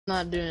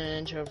Not doing an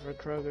intro for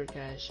Kroger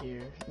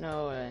cashier.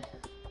 No way.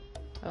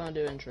 I don't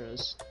do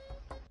intros.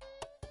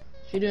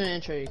 If you do an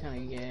intro, you're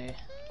kind of gay.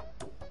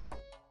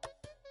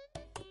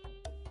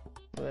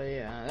 But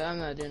yeah, I'm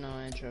not doing no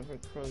intro for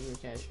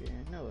Kroger cashier.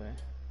 No way.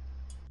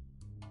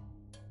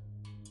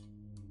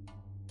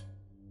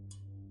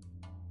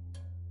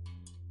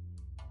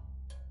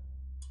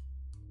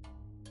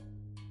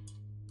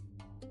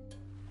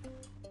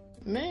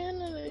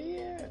 Man of the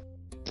year.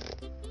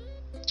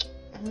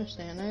 I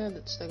understand. I got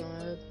that stuck on my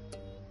head.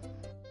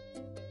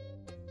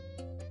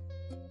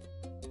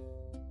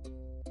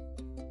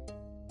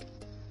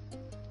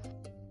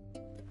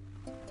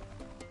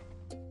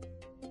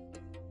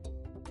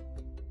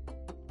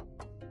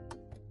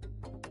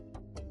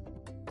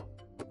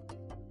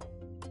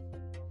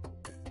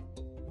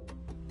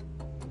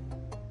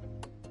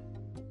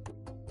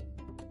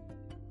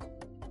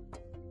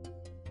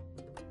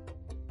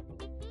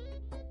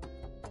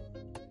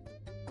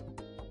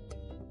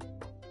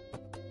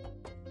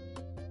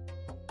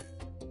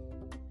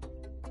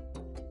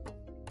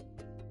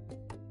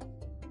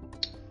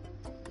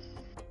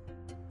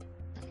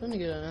 I'm trying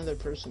to get another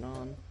person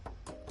on.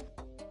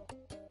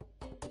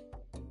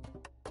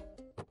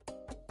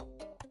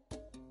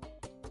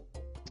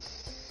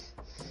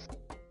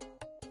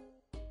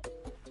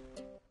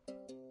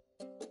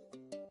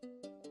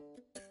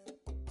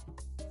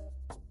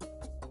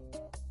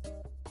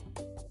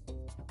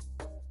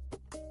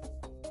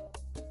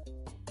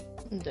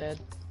 I'm dead.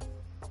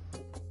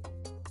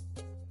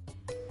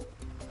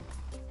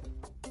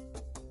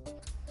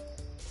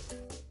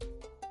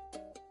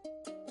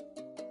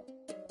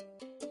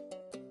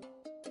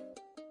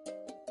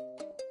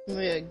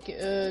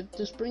 Yeah,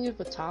 just bring up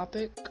a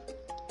topic,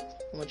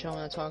 what y'all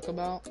want to talk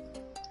about,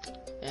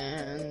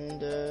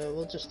 and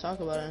we'll just talk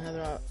about it and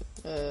have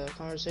a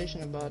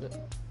conversation about it.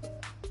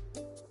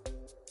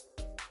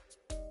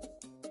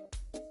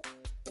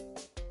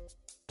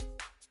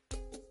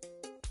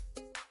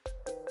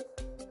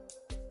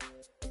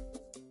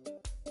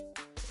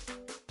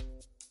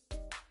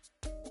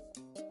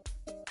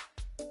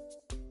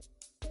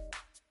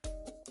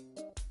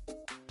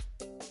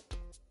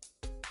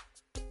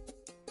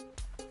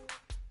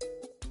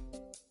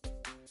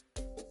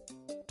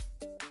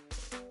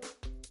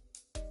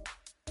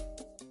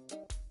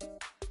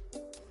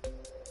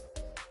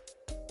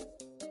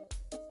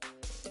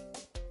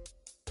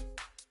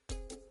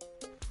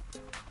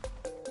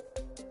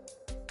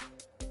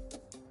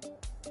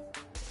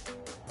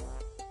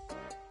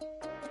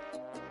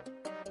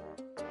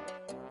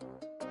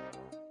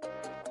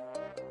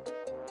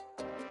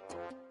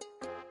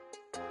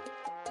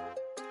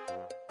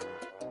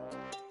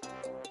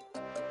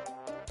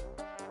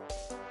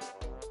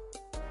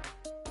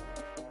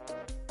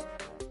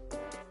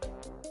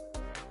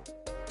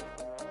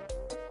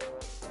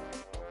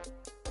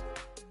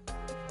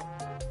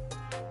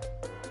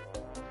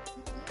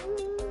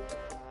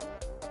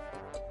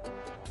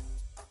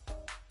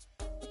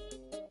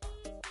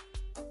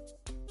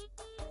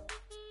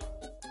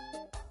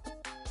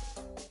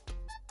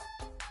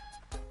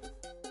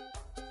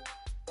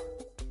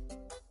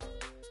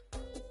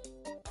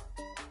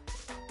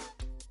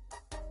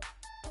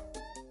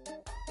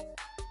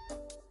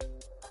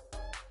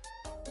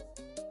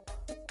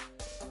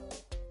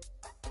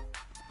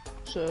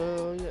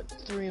 So, we got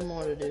 3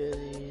 more to do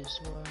these.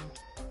 Wow.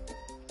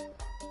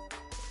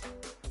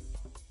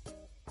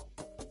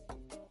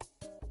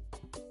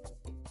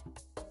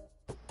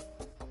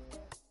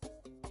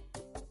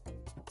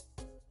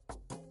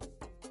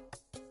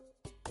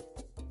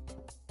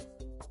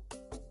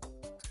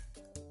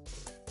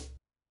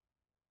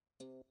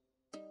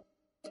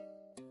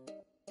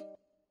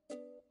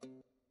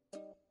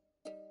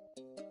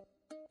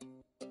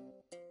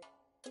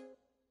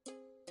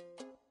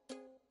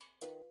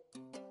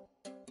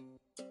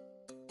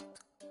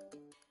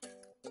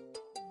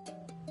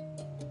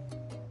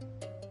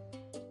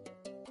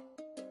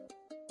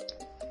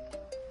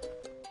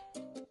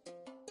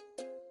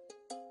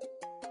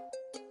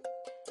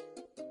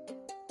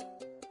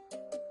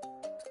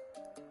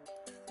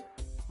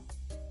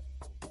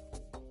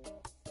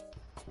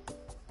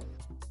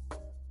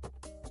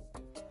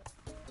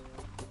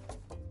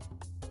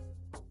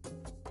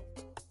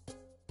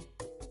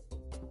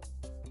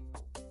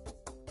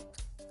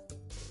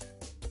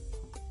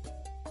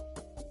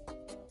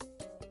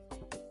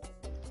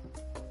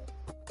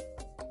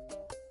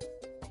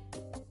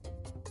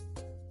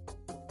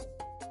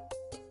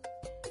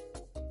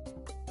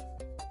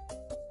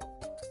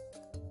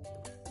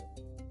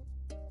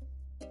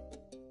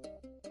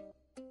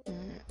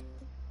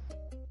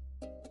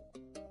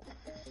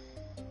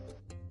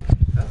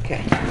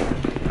 Okay.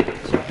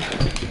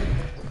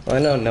 Well, I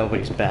know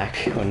nobody's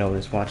back or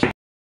nobody's watching.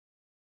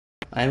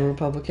 I'm a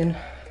Republican.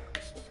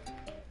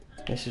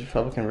 This is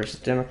Republican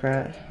versus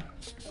Democrat.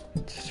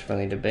 It's just a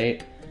friendly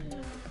debate.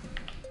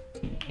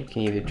 You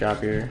can either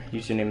drop your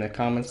username in the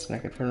comments and I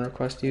can friend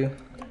request you,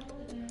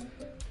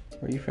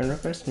 or you friend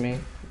request me,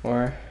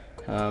 or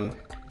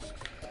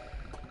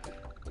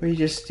you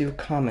just do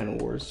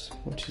comment wars,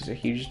 which is a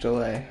huge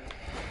delay.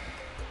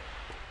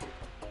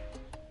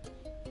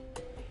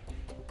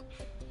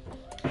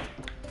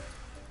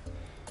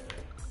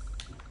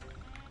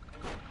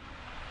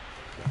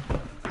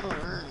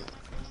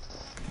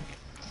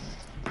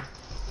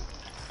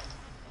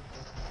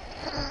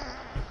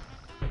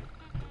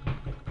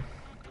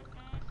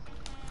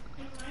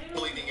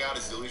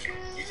 is delusional.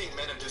 You think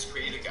men have just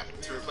created God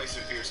to replace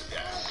their fears of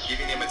death,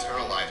 giving them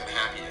eternal life and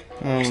happiness.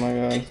 Oh my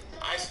god.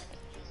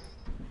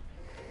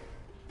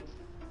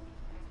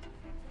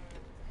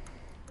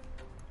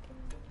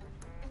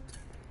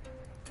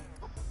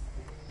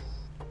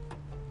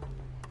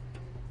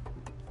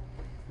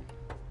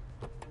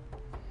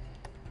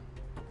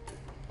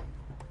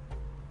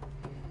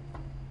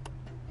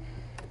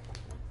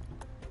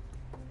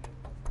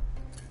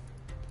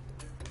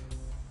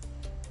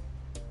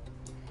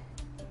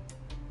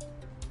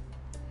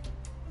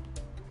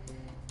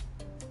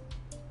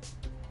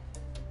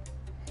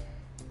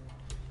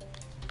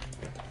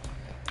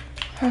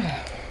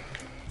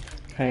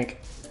 Hank,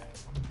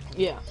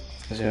 Yeah.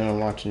 is anyone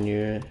watching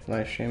your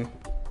live stream?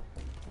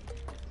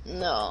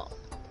 No.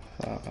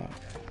 Fuck.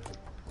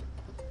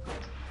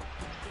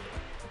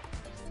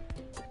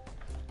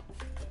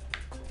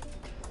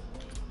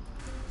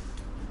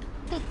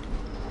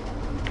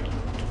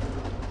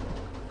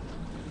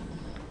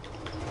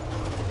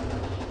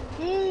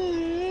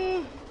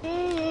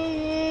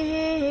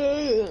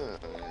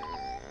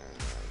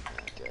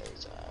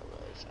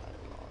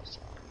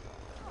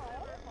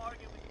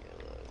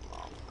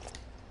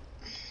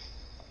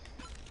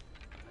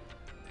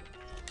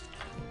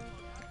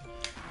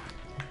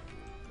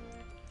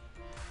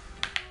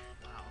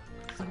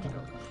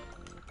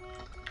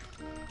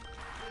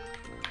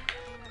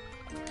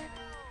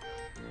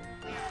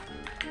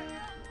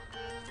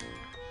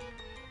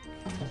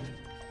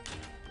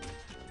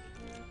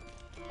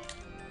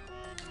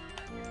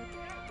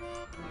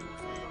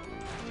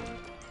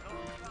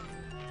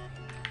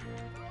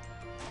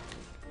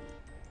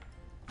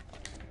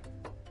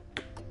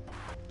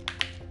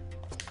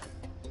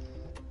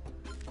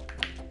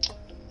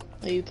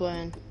 What are you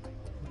playing?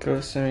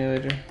 Ghost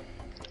Simulator.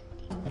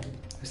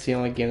 It's the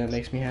only game that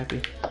makes me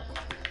happy.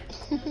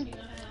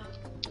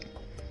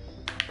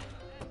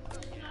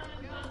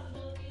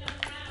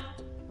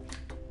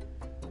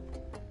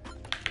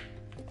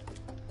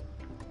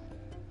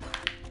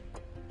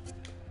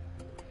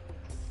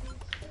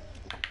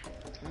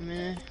 I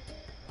mean,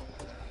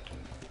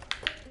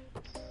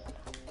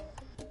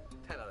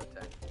 10 out of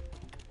 10.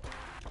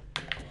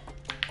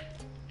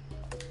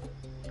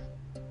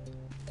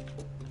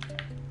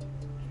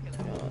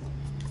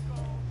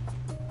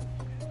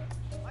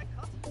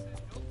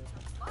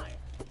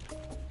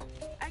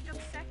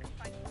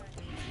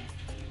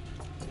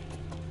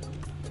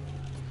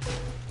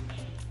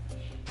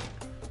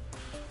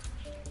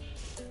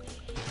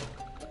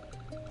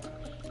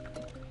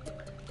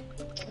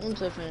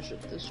 once I finish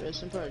with this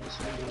race, I'm probably just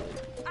gonna do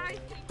it.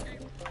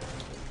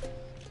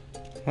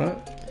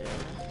 What? Yeah.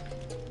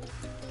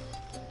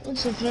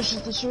 Once I finish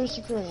with this race,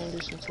 I'm probably gonna do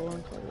some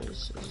touring car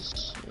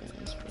races. Yeah,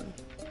 that's fun.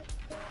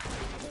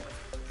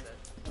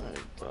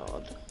 My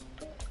god.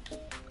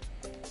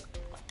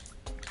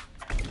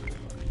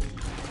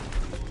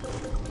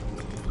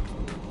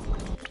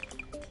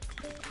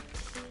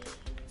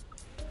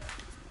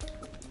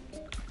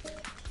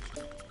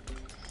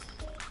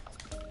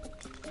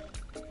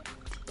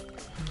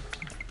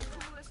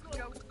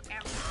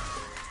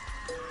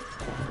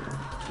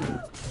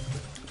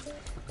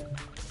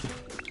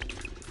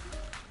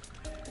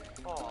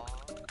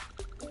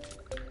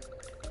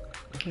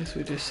 I guess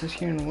we just sit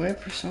here and wait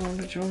for someone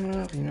to join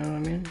up, you know what I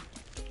mean?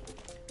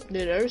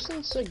 Dude, ever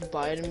since like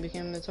Biden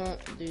became the top,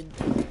 dude,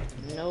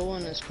 no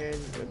one is cared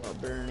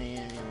about Bernie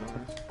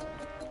anymore.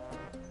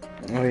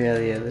 Oh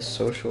yeah, this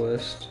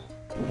socialist.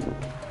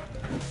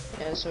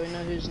 Yeah, so we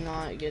know who's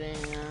not getting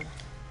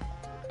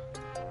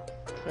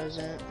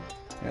president.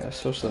 Yeah,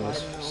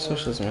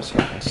 socialism is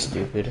fucking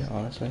stupid,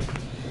 honestly.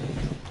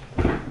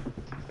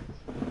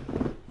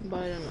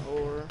 Biden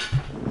or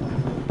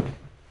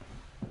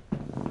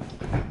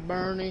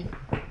Bernie.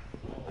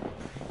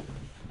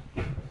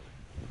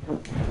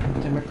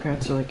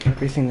 Democrats are like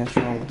everything that's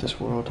wrong with this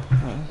world.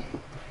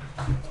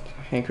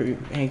 Hank,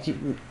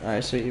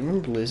 alright, so you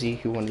remember Lizzie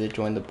who wanted to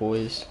join the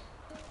boys?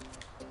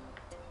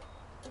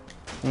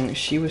 And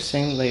she was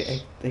saying,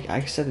 like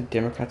I said the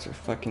Democrats are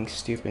fucking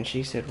stupid, and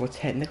she said, well,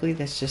 technically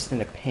that's just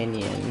an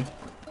opinion.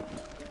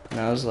 And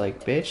I was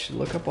like, bitch,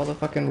 look up all the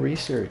fucking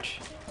research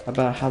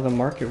about how the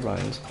market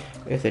runs.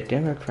 If the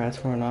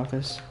Democrats were in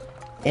office,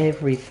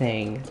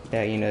 everything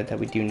that, you know, that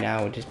we do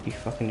now would just be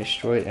fucking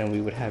destroyed, and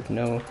we would have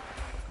no,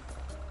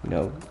 you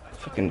know,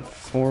 fucking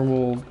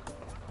formal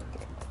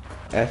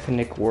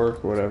ethnic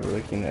work or whatever.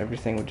 Like, you know,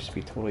 everything would just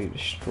be totally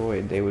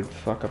destroyed. They would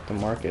fuck up the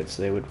markets.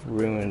 They would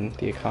ruin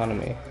the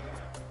economy.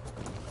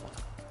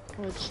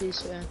 What'd she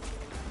say?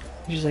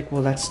 She's like,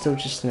 well, that's still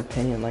just an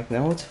opinion. Like,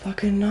 no, it's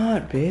fucking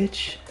not,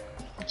 bitch.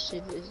 She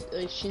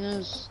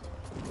knows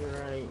you're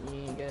right. She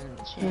ain't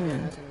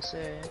got nothing to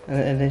say.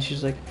 And then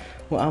she's like,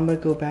 well, I'm gonna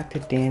go back to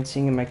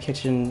dancing in my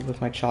kitchen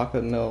with my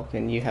chocolate milk,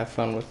 and you have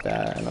fun with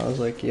that. And I was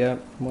like, yep,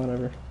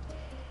 whatever.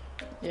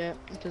 Yeah,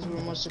 because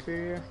we're more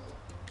superior.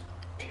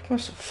 People are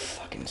so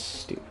fucking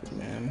stupid,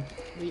 man.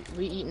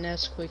 We eat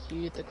Nesquik,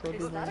 you eat the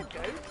Kroger. Is that a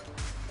goat?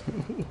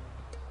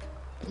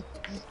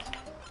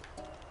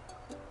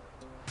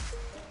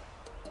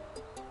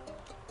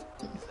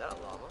 Is that a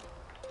llama?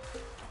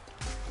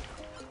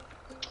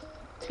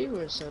 People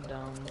are so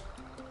dumb.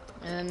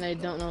 And they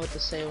don't know what to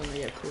say when they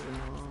get proven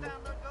wrong.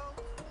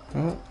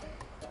 Well,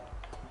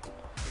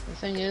 The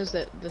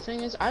thing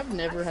is, I've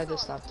never had to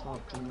stop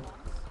talking.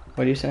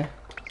 what do you say?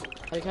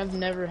 Like, I've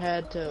never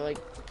had to, like,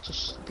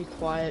 just be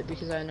quiet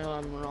because I know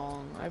I'm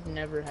wrong. I've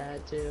never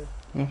had to.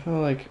 I feel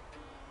like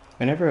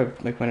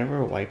whenever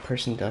a white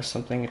person does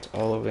something, it's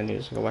all over the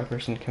news. Like a white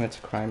person commits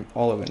a crime,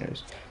 all over the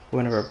news. But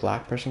whenever a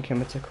black person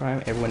commits a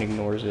crime, everyone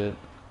ignores it.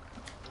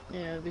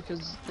 Yeah,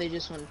 because they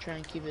just want to try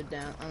and keep it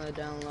down on the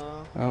down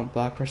low. Oh,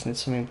 black person did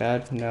something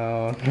bad?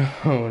 No,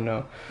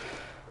 no,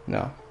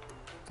 no.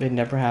 It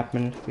never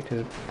happened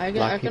because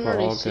black people are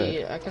all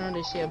good. I can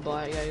already see a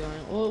black guy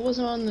going, well, it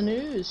wasn't on the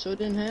news, so it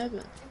didn't happen.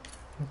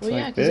 It's Well, like,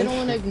 yeah, because they don't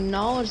want to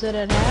acknowledge that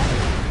it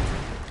happened.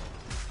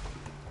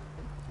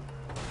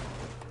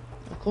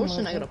 Of course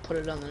they're not going to put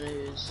it on the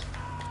news.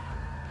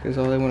 Because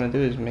all they want to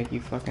do is make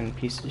you fucking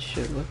pieces of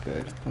shit look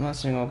good. I'm not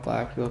saying all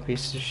black people are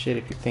pieces of shit.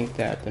 If you think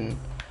that, then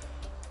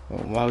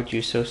well, why would you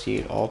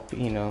associate all,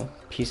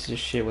 pieces of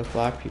shit with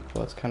black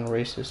people? That's kind of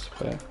racist,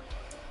 but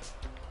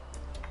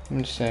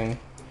I'm just saying.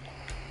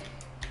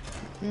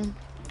 Hmm.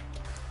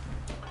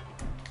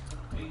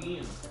 Hey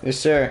Ian, Yes,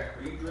 sir.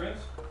 are you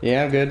dressed?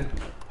 Yeah, I'm good.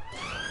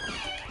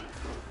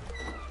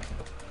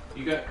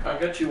 I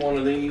got you one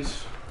of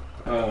these.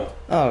 Oh,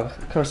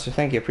 of course, sir.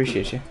 Thank you.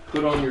 Appreciate you.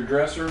 Put on your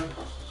dresser.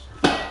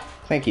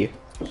 Thank you.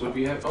 So if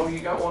you have, you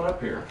got one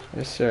up here.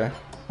 Yes, sir.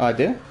 Oh, I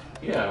do?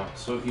 Yeah.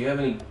 So if you have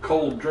any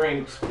cold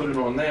drinks, put it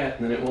on that,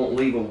 and then it won't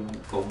leave a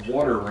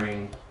water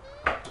ring.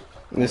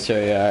 Yes,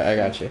 sir. Yeah, I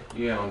got you.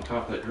 Yeah, on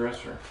top of that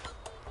dresser.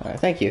 All right,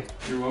 thank you.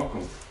 You're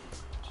welcome.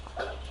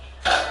 What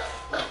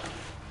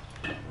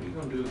are you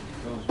gonna do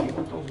with those? You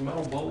want those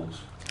metal bowls?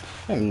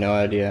 I have no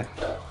idea.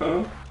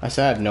 Huh? I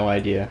said I have no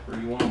idea. Or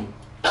you want them?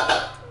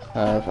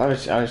 I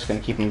was just gonna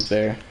keep them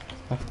there.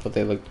 I thought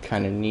they looked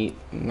kind of neat,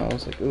 and I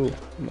was like, ooh,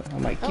 I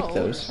might keep Oh,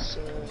 those.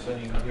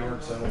 Sending you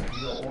yard sale.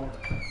 You don't want?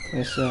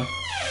 Yes, sir.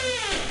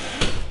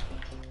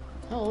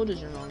 How old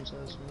is your mom's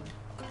husband?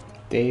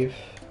 Dave.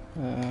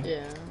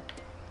 Yeah.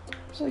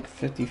 It's like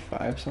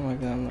 55, something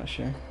like that. I'm not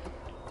sure.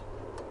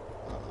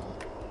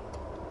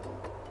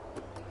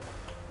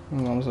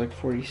 My mom was like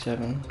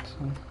 47.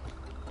 So.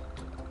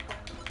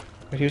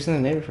 But he was in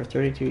the Navy for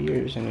 32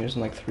 years, and he was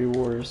in like 3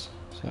 wars.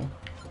 So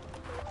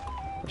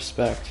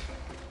respect.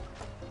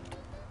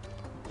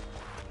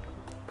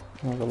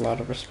 I have a lot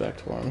of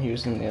respect for him. He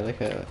was in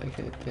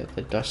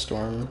the dust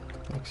storm,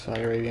 like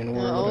Saudi Arabian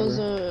war. Or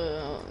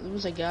whatever. There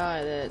was a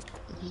guy that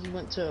he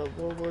went to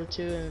World War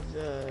II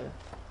and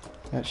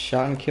Got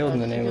shot and killed in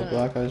the name of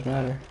Black Lives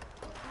Matter.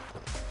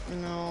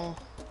 no,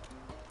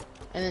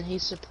 and then he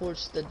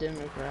supports the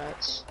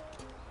Democrats.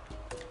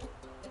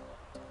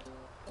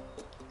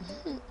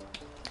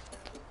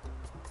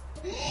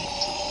 But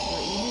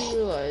you do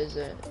realize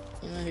that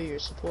you know who you're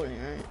supporting,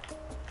 right?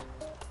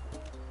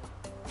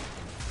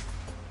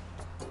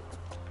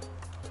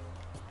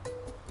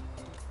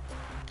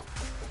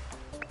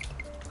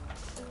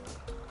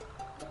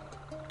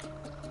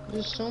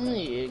 There's so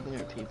many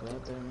ignorant people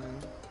out there,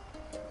 man.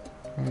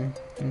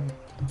 Mm-hmm.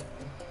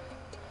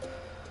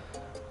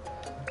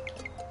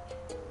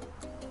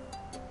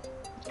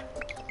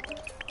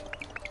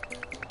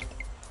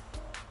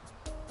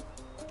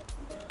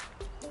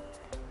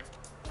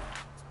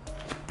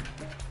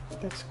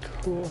 That's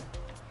cool.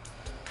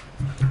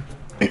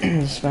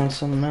 Just found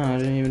something out. I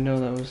didn't even know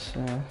that was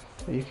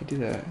that you could do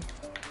that.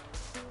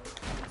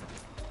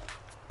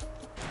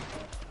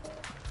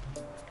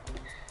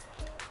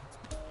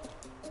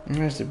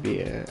 There has to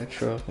be a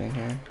trophy in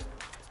here.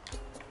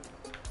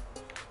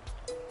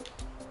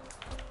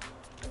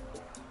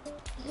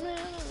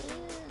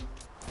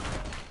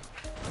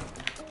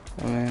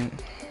 I mean,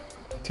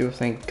 people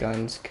think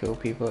guns kill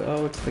people.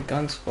 Oh, it's the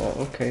gun's fault.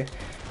 Okay.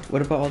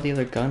 What about all the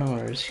other gun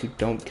owners who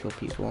don't kill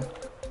people?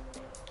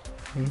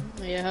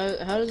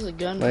 Yeah, how does the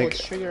gun pull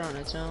its trigger on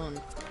its own?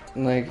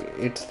 Like,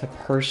 it's the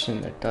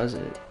person that does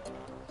it.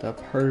 The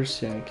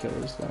person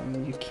kills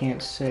them. You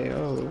can't say,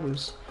 oh, it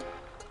was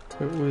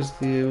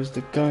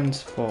the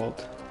gun's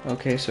fault.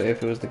 Okay, so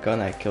if it was the gun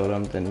that killed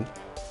him, then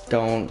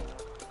don't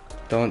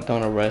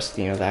arrest,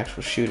 the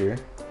actual shooter.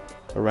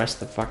 Arrest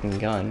the fucking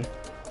gun.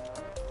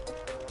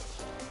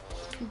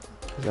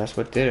 'Cause that's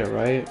what did it,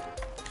 right?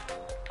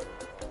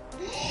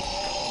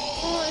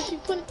 Oh, if you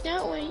put it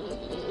that way,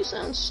 you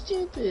sound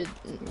stupid.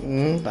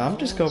 I'm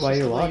just going by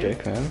your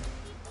logic, man.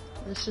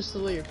 That's just the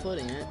way you're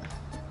putting it.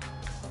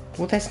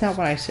 Well, that's not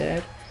what I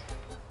said.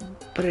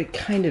 But it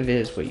kind of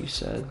is what you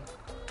said.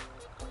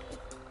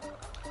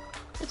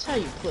 That's how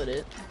you put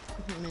it.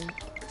 I mean,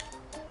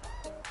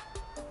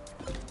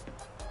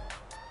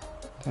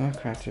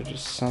 Democrats are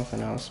just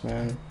something else,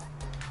 man.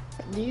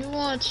 do you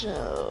watch,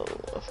 I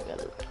forgot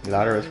it.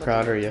 Louder with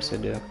Crowder? Yes, I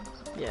do.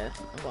 Yeah,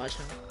 I watch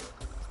him.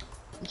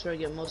 That's where I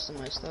get most of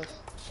my stuff.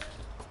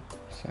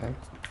 So,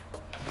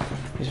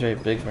 he's very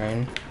big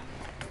brain.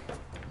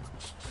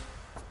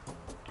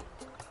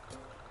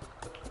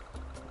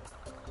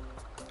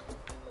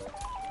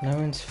 No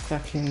one's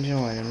fucking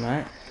joining,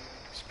 mate.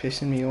 It's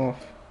pissing me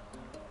off.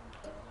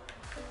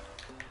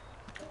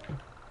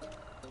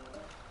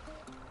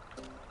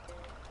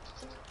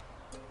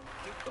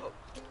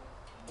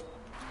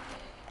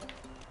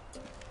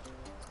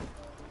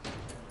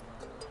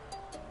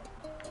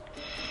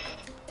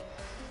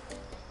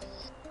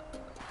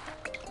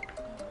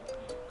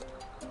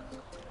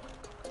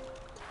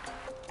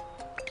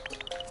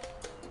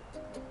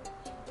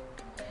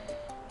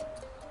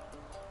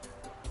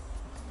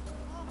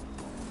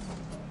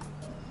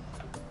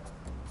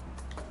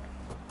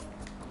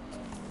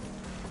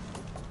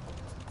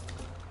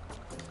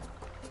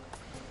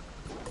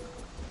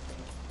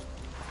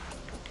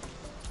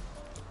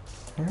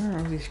 Where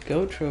are these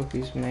goat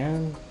trophies,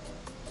 man?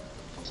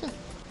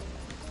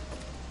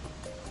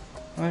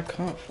 I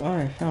can't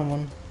find. I found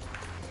one.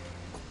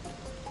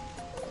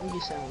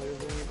 You sound weird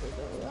when you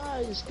put that.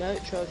 Ah, just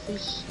goat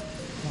trophies.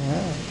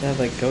 Yeah, they have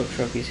like goat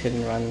trophies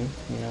hidden around,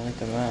 like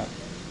the map.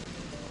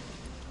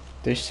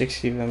 There's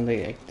 60 of them.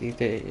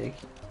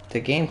 The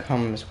game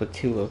comes with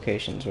 2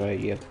 locations, right?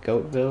 You have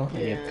Goatville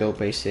and you have Goat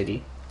Bay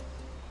City.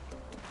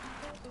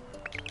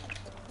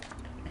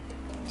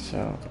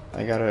 So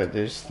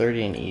there's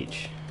 30 in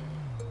each.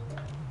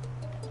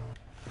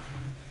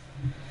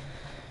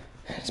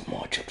 It's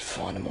more to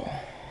find them all.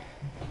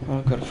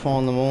 I've got to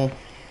find them all.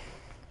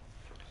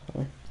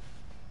 So.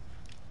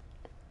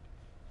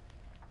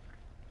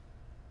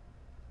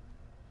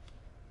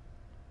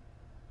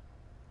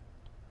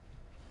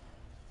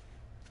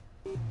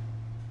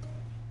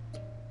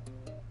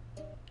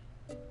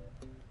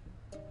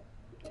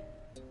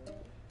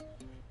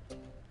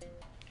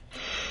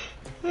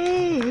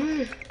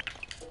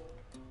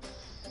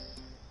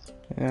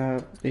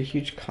 The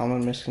huge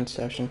common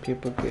misconception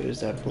people get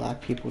is that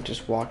black people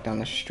just walk down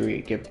the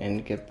street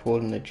and get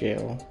pulled into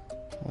jail,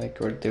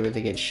 or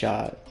they get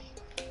shot.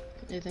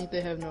 They think they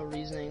have no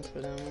reasoning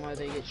for them why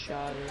they get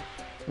shot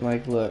or...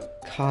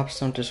 Look, cops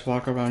don't just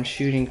walk around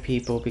shooting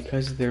people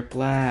because they're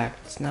black.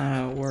 It's not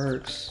how it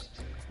works.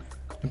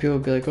 And people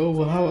will be like, oh,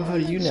 well, how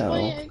do you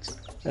know?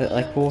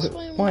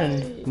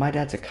 One, my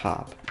dad's a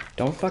cop.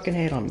 Don't fucking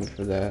hate on me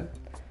for that.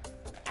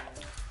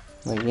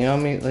 You know what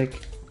I mean?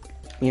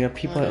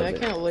 People... I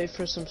can't wait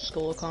for some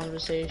school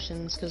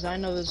conversations, because I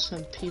know there's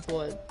some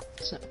people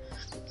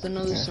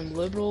some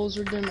liberals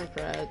or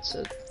Democrats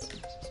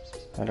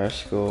at our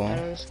school.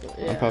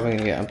 Yeah. I'm probably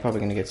gonna get.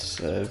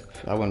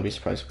 I wouldn't be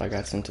surprised if I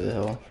got sent to the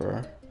hill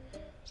for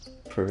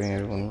proving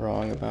everyone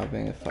wrong about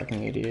being a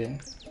fucking idiot.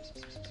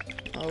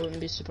 I wouldn't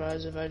be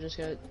surprised if I just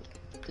got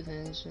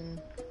detention.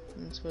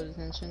 Let's go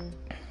detention.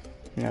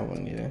 Yeah, I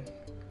wouldn't either.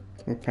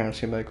 My parents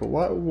would be like,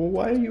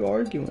 why are you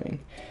arguing?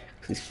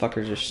 Because these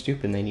fuckers are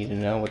stupid and they need to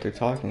know what they're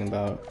talking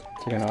about.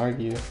 They're gonna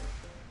argue.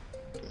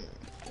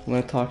 You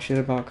wanna talk shit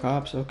about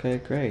cops? Okay,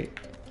 great.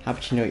 How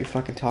about you know what you're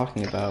fucking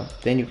talking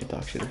about? Then you can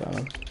talk shit about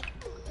them.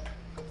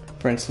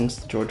 For instance,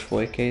 the George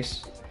Floyd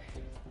case.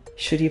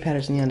 Should he have had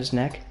his knee on his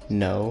neck?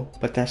 No,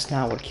 but that's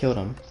not what killed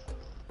him.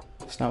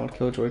 That's not what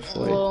killed George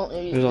Floyd. Well,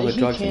 it was all the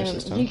drugs in the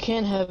system. He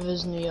can't have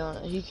his knee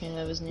on. He can't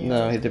have his knee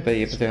no, on. No, but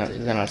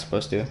they're not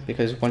supposed to,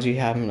 because once you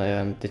have him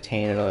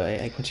detained,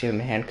 once you have him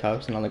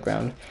handcuffed and on the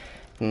ground,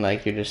 then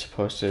you're just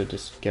supposed to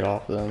just get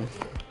off of them.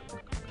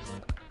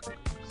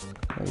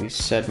 He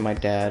said my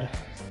dad.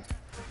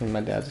 And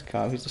my dad's a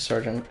cop. He's a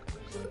sergeant.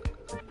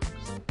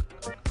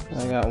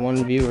 I got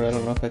one viewer. I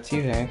don't know if that's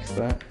you, Hank,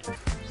 but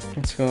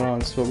what's going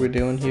on? So what we're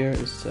doing here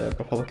is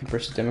Republican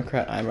versus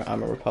Democrat.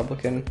 I'm a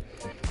Republican.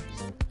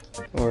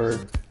 Or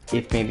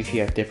if you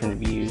have different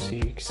views,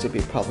 you can still be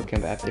a Republican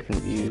but have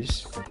different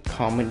views.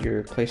 Comment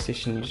your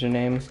PlayStation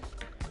username,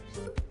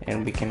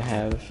 and we can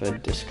have a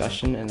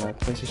discussion in the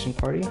PlayStation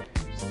party.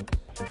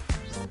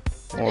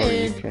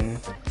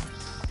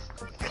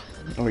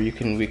 We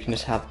can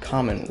just have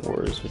comment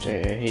wars, which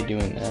I hate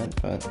doing that,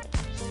 but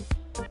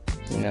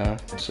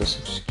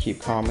just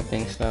keep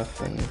commenting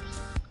stuff and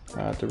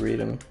I have to read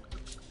them.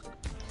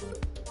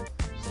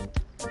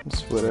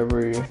 It's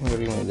whatever you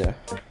want to do.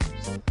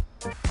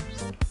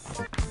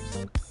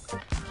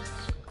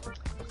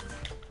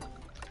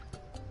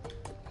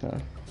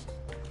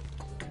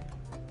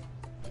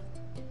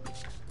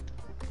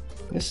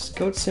 This is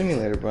Goat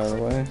Simulator, by the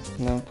way.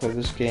 I haven't played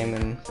this game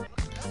in...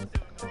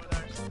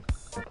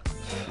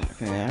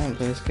 I haven't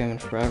played this game in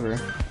forever.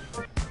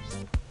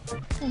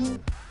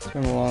 It's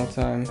been a long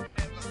time.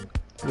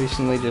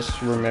 Recently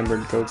just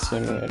remembered Goat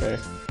Simulator.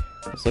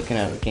 I was looking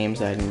at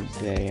games I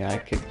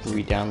could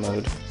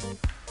re-download.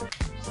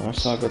 And I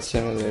saw Goat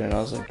Simulator and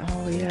I was like,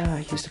 oh yeah,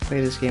 I used to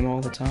play this game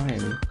all the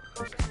time.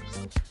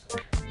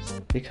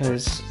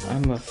 Because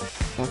I'm a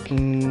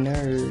fucking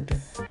nerd.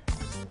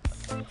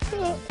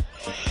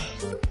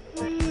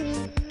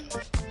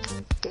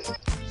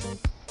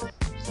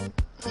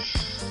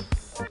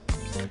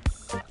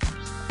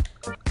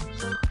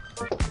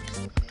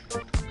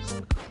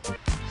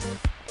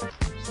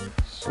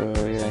 So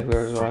yeah,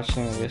 whoever's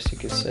watching, I guess you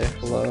could say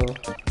hello.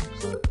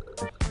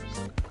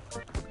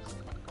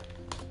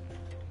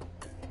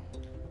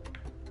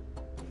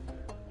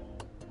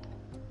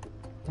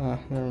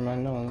 Never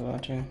mind, no one's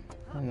watching.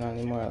 Not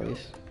anymore, at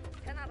least.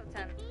 10 out of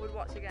 10 would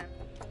watch again.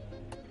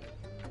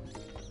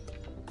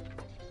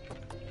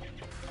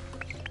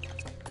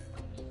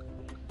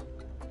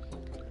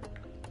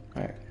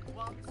 Alright.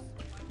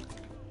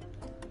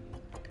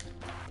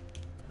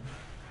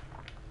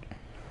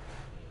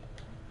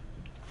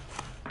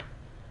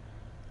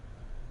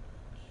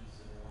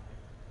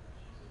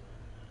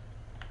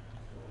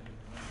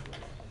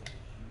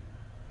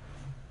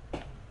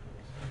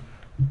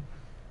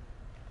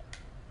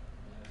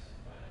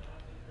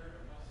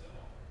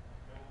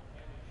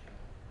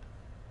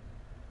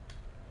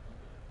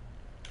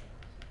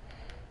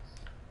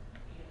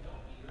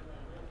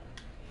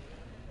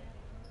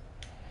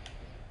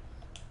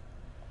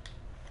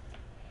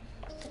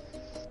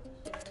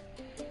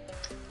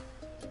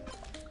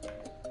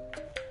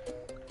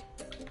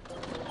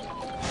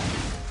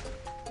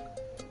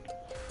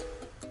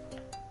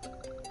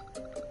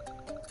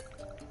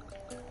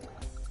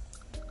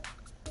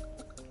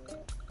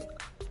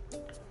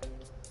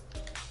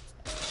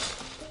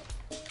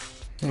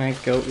 My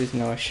goat is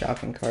now a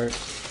shopping cart.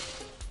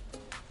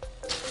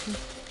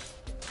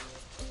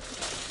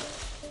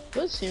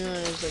 But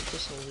Simulator is like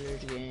just a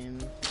weird game.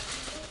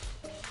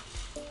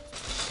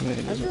 It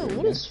is I a don't know, weird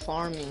what game. is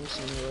Farming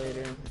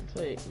Simulator? I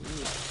feel like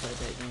you played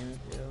that game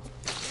too.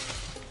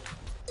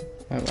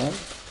 Wait, what?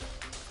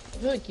 I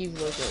feel like you've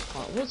looked at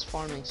what's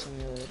Farming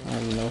Simulator? I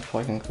have no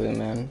fucking clue,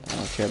 man. I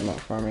don't care about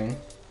farming.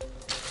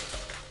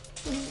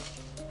 I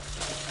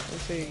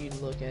figured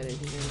you'd look at it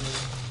here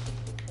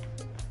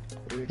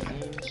in weird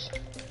games.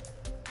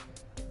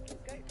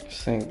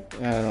 Just think,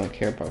 I don't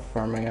care about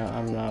farming.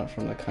 I'm not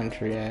from the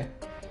country.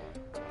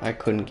 I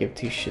couldn't give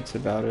two shits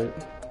about it.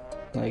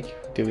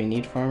 Like, do we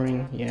need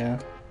farming? Yeah.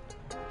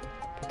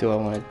 But do I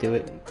want to do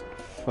it?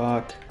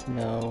 Fuck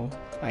no.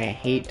 I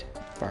hate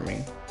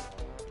farming.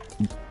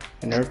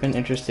 I've never been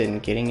interested in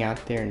getting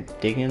out there and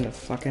digging in the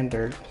fucking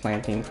dirt,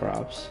 planting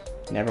crops.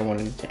 Never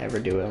wanted to ever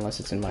do it unless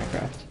it's in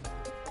Minecraft.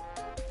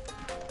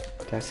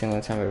 That's the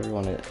only time I've ever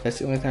wanted. That's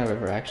the only time I've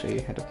ever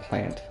actually had to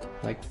plant,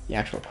 like, the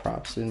actual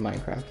crops in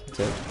Minecraft. That's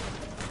it.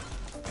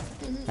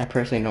 I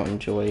personally don't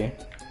enjoy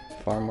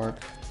farm work.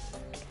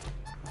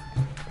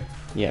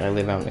 Yeah, I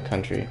live out in the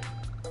country,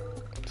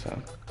 so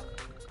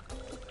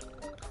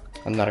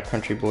I'm not a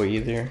country boy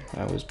either.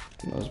 I was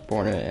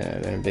born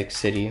in a big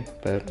city,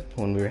 but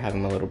when we were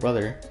having my little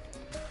brother,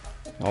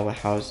 all the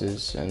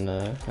houses in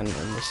the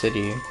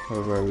city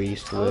were where we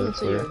used to I wouldn't live.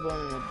 say you were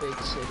born in a big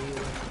city.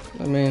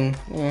 I mean,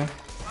 yeah,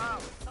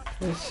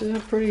 it's a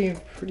pretty,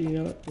 you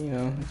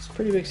know, it's a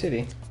pretty big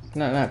city.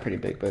 Not pretty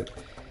big, but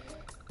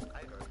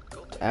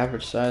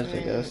average size, I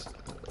guess.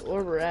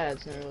 Where we're at,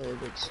 it's not really a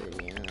big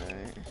city, you know,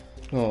 right?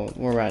 Well,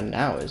 where we're at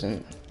now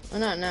isn't.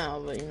 Well, not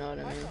now, but you know what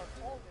I mean.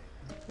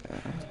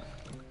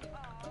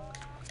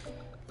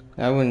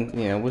 I wouldn't,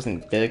 it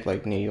wasn't big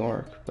like New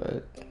York,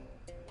 but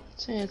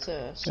Say it's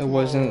a small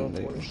wasn't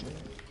little portion.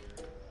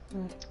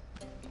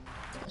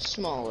 A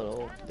small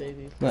little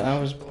baby portion. But I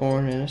was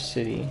born in a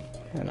city,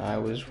 and I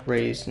was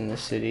raised in the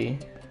city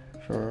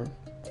for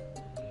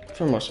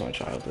most of my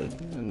childhood,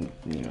 and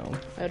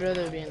I'd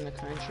rather be in the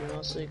country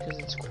mostly because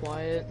it's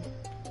quiet.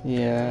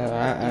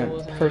 Yeah,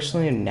 I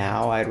personally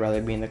now I'd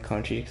rather be in the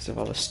country because of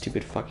all the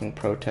stupid fucking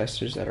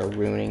protesters that are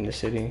ruining the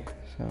city.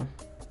 So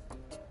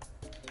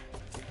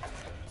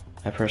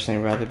I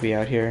personally would rather be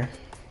out here.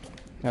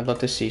 I'd love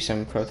to see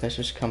some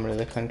protesters come into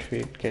the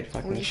country, get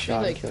fucking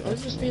shot, and killed. I'd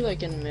just be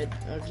like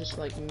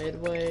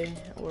midway,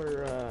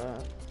 or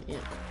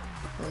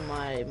where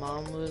my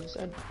mom lives.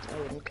 I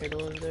wouldn't care to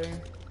live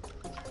there.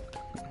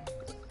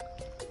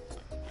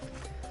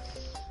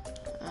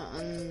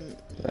 On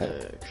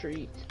the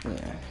creek. Yeah.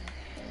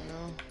 You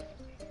know?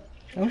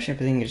 I wish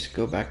everything could just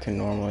go back to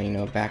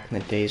normal, back in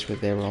the days where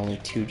there were only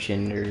two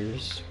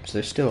genders. So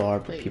there still are,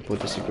 but people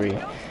disagree.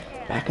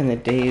 Back in the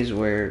days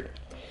where...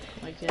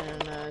 Like in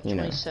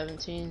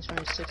 2017,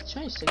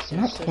 2016.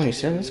 Not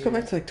 2017, let's go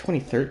back to like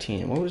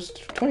 2013. What was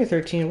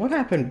 2013? What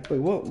happened? Wait,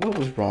 what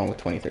was wrong with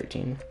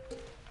 2013?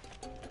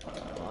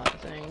 A lot of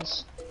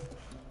things.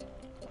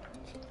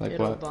 Like Get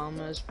what?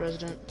 Obama as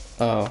president.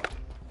 Oh,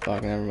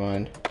 fuck, never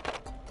mind.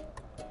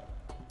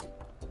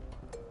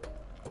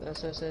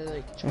 That's what I said,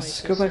 like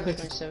Let's go back like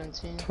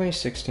 2017.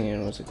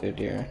 2016 was a good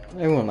year.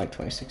 Everyone liked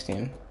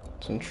 2016.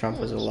 When Trump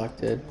was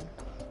elected.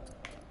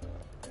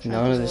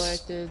 Trump was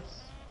elected.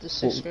 The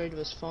 6th grade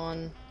was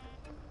fun.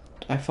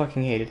 I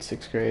fucking hated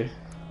 6th grade.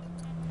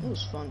 It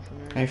was fun for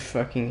me. I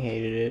fucking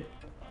hated it.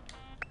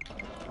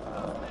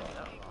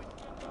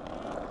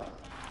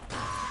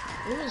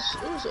 It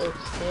was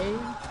okay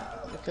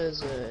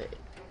because it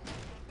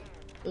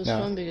was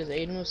fun because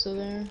Aiden was still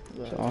there.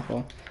 But It's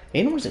awful.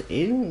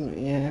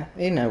 Aiden? Yeah,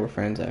 Aiden and I were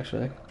friends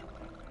actually.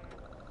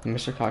 In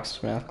Mr.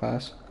 Cox's math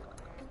class.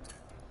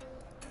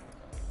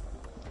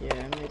 yeah,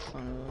 I made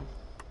fun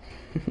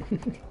of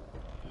him.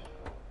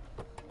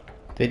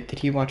 Did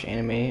he watch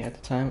anime at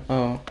the time?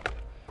 Oh.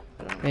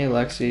 Hey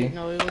Lexi.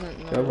 No, he wasn't.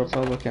 No, Go he wasn't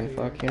Republican, weird.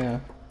 fuck yeah.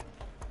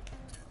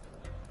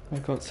 I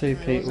got City No,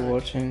 he Pate wasn't.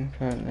 watching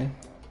currently.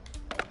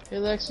 Hey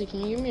Lexi,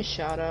 can you give me a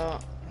shout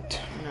out?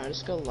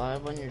 Just go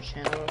live on your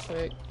channel real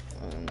quick.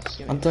 Just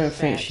give me I'm a done fat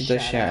think she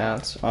does shout out.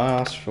 outs. I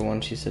asked for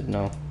one, she said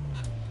no.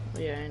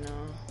 Yeah, I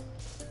know.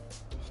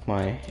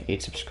 My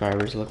 8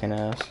 subscribers looking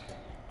ass.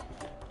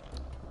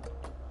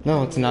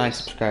 No, it's 9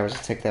 subscribers. I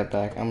take that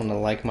back. I'm gonna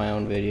like my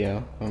own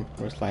video for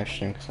this live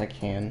stream because I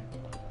can.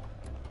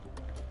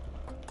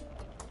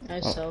 I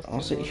Also,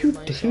 self-promoted who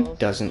myself.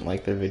 doesn't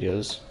like their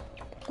videos?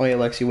 Oh yeah,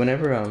 Lexi.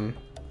 Whenever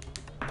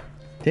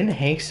didn't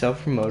Hank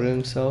self-promote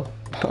himself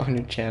on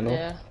your channel?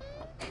 Yeah.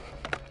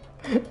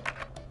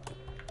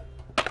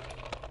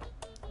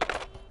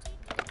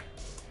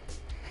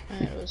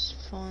 It was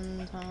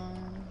fun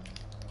time.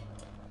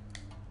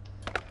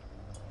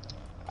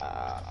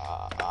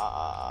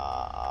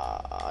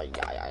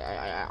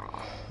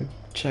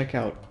 Check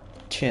out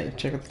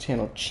the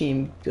channel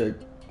Team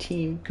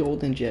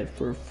Golden Jet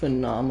for a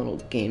phenomenal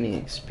gaming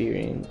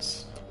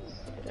experience.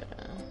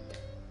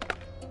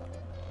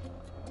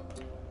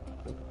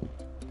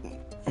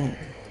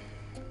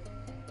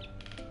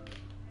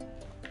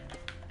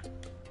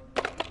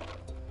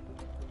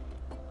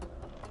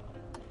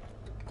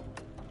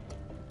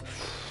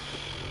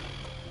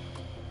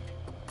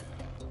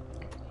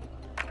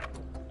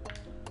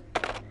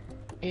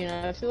 You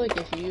know, I feel like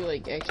if you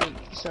like actually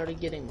started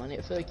getting money,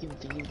 I feel like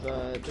you'd leave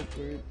the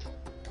group.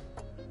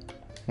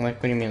 Like,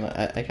 what do you mean?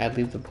 Like, I'd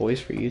leave the boys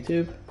for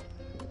YouTube?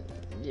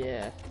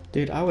 Yeah.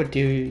 Dude, I would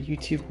do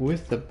YouTube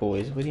with the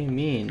boys. What do you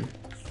mean?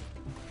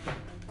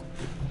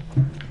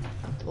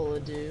 Pull a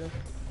do.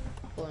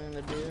 Pulling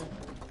the do.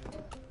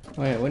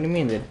 Wait, what do you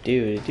mean the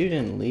dude? The dude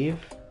didn't leave?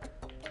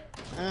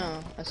 I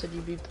know. I said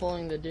you'd be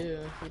pulling the do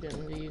if you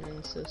didn't leave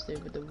and still stay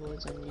with the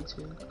boys on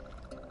YouTube.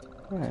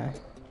 Yeah.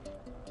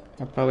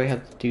 I probably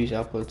have the dude's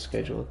upload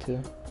schedule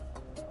too.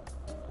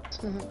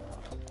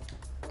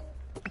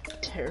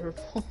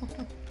 Terrible.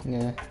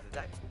 Yeah.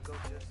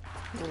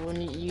 Well,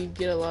 when you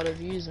get a lot of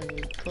views when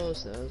you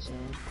post those,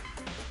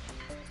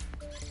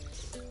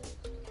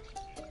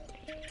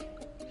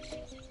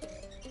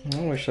 I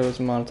wish I was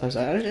monetized.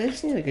 I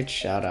just need a good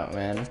shout out,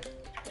 man.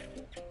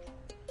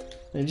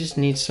 I just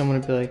need someone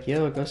to be like,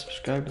 yo, go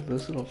subscribe to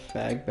this little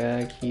fag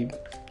bag. He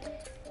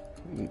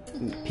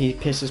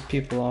pisses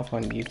people off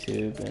on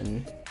YouTube,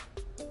 and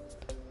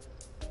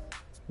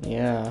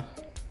yeah.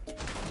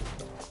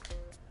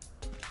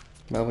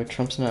 By the way,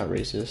 Trump's not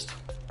racist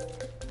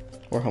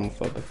or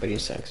homophobic, but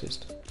he's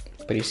sexist.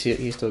 But he's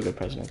still a good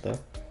president, though.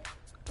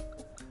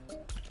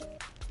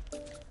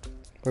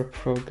 We're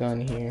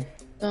pro-gun here.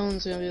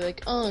 someone's gonna be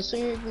like, oh, so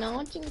you're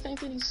acknowledging the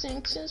fact that he's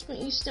sexist, but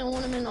you still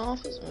want him in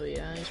office? Oh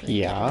yeah.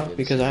 Yeah,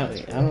 because I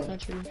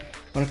don't.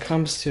 When it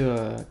comes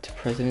to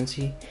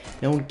presidency,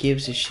 no one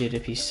gives a shit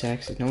if he's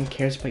sexist. No one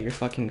cares about your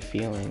fucking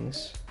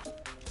feelings.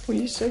 Well,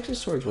 he's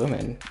sexist towards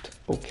women.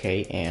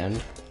 Okay,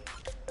 and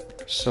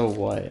so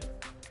what?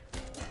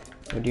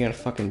 What are you gonna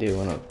fucking do?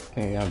 Wanna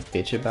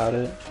bitch about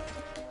it?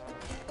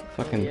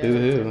 Fucking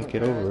boo-hoo,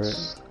 get over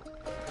it.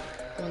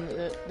 When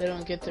they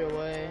don't get their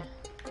way.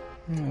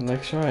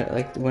 Like, sorry,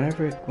 like,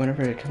 whenever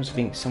it comes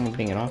to someone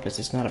being in office,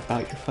 it's not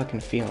about your fucking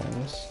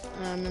feelings.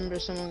 I remember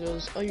someone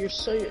goes, oh,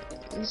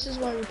 this is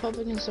why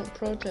Republicans don't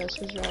protest,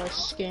 because they're all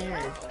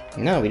scared.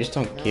 No, we just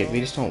don't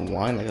we just don't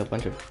whine like a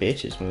bunch of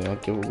bitches when we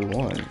don't get what we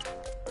want.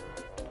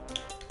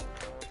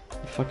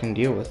 Fucking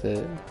deal with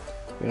it.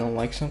 We don't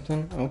like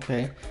something?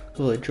 Okay.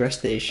 We'll address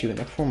the issue in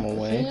a formal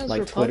way,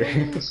 like Twitter.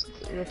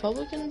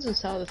 Republicans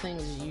is how the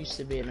things used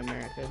to be in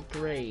America.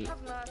 Great.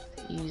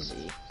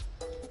 Easy.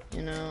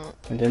 You know?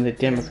 And then the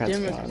Democrats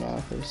got in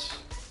office.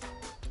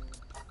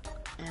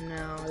 And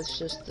now it's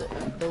just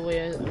the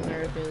way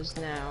America is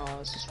now.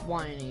 It's just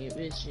whiny,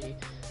 bitchy.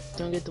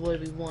 Don't get the way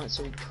we want,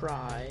 so we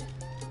cry.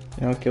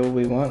 We don't get what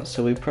we want,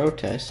 so we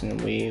protest, and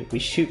we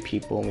shoot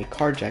people, and we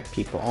carjack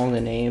people, all in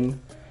the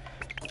name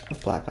of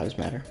Black Lives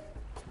Matter.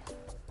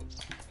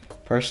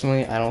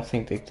 Personally, I don't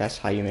think that's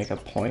how you make a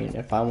point.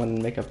 If I wanted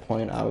to make a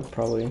point, I would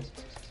probably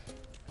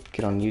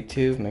get on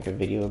YouTube, make a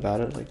video about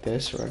it like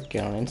this, or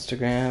get on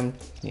Instagram,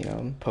 you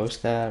know,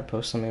 post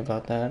something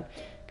about that.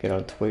 Get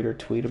on Twitter,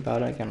 tweet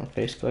about it, get on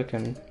Facebook,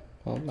 and,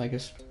 well, I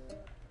guess,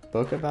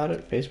 book about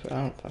it, Facebook, I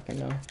don't fucking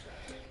know.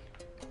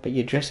 But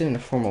you address it in a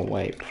formal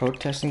way,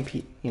 protesting,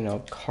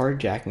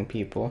 carjacking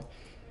people,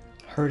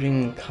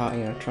 trying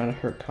to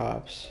hurt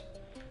cops.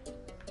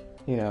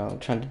 You know,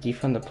 trying to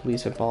defund the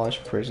police,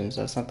 abolish prisons.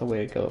 That's not the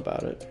way to go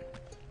about it.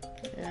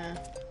 Yeah.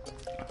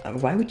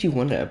 Why would you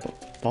want to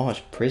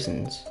abolish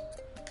prisons?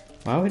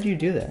 Why would you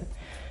do that?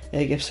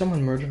 Like, if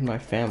someone murdered my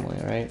family,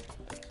 right?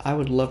 I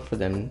would love for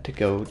them to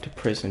go to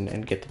prison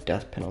and get the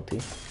death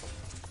penalty.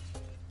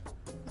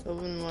 I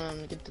wouldn't want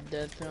them to get the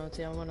death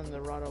penalty. I want them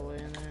to rot away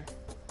in there.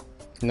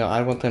 No,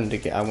 I want them to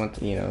get,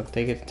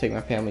 they get to take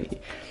my family.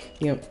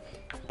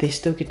 They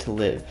still get to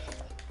live.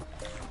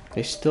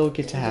 They still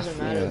get to have, It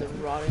doesn't matter, they're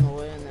rotting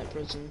away in that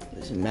prison.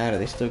 It doesn't matter,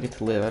 they still get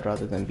to live. I'd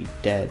rather them be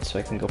dead so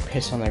I can go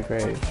piss on their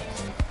grave.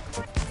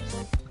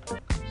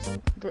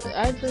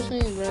 I'd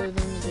personally rather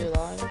them be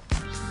alive,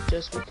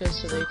 just because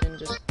so they can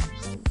just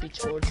be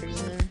tortured in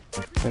there.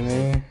 For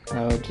me,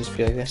 I would just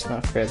be like, that's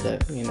not fair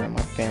that,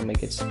 my family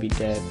gets to be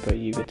dead, but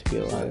you get to be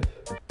alive.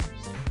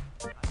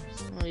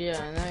 Well,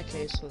 yeah, in that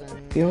case, well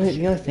then... The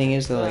only thing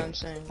is that, like,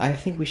 saying. I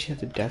think we should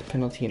have the death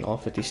penalty in all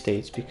 50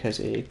 states because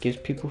it gives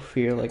people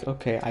fear, like,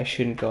 okay, I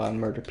shouldn't go out and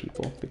murder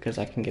people because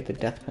I can get the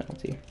death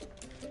penalty.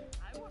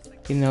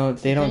 They don't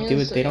do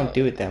it. They don't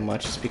do it that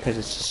much. It's because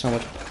it's just so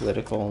much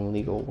political and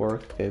legal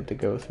work to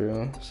go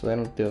through, so they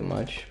don't do it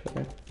much.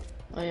 But...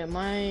 Oh yeah,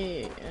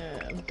 my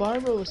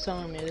Barbara was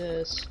telling me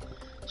this.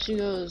 She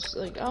goes,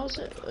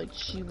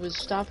 she was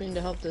stopping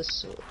to help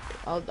this.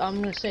 I'm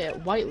gonna say it,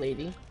 white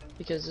lady,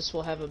 because this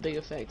will have a big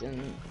effect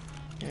in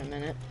a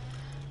minute.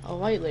 A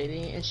white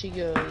lady, and she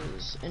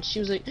goes, and she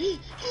was like,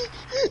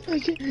 I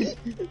can't,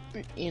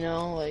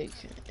 like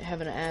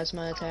having an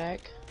asthma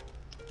attack.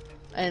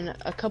 And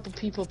a couple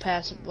people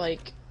passed,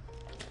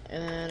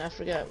 and I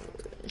forgot,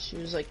 she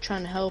was like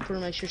trying to help her,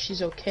 make sure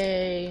she's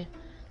okay,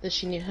 that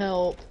she need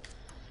help,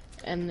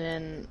 and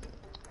then...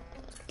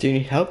 Do you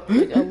need help?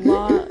 Like, a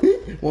lot...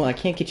 Well, I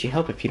can't get you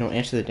help if you don't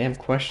answer the damn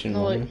question,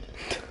 woman.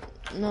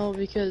 No,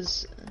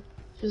 because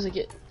she was like,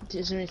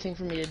 is there anything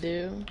for me to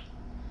do?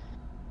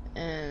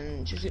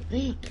 And she was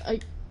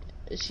like,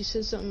 she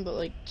said something, but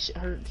like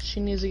she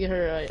needs to get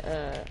her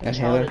And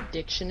child Heather? a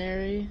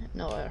dictionary.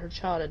 No, her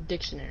child a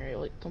dictionary.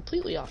 Like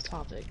completely off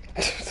topic.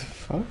 What the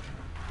fuck?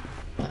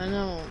 I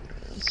know,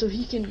 so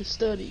he can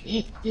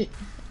study.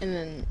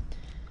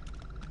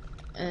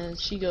 And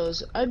she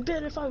goes, I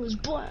bet if I was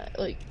black,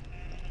 like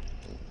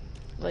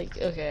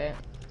okay,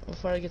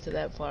 before I get to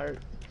that part,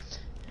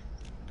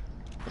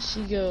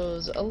 she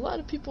goes, a lot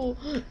of people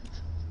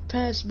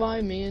passed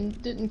by me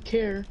and didn't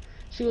care.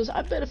 She goes,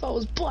 I bet if I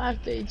was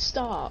black they'd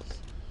stop.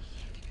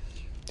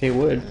 They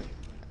would.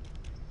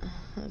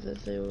 I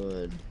bet they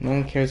would. No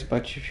one cares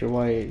about you if you're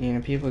white. You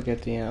know, people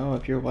get the, oh,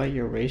 if you're white,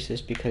 you're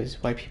racist because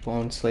white people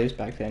owned slaves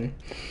back then.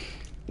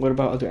 What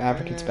about other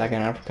Africans back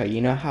in Africa? You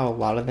know how a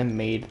lot of them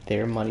made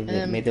their money,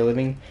 they made their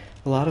living?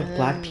 A lot of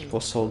black people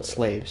sold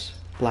slaves.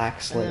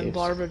 Black slaves. And then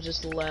Barbara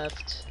just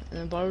left.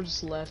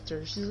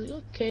 Her. She's like,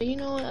 okay, you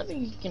know what? I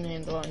think you can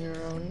handle it on your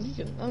own.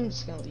 I'm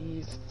just gonna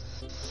leave.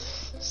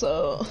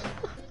 So,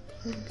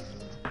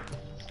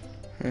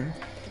 that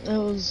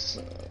was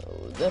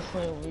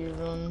definitely a weird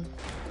one.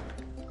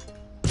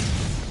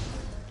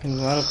 And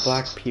a lot of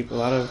black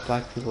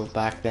people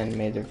back then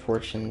made their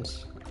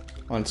fortunes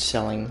on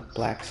selling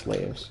black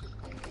slaves.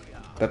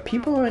 But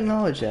people don't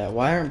acknowledge that.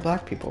 Why aren't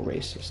black people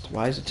racist?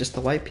 Why is it just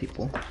the white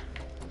people?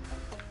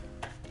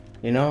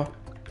 You know?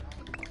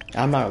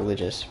 I'm not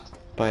religious,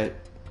 but...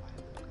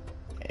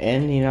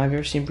 And, you know, have you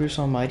ever seen Bruce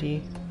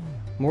Almighty?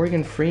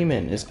 Morgan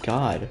Freeman is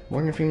God.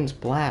 Morgan Freeman's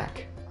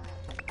black.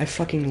 I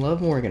fucking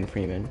love Morgan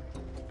Freeman.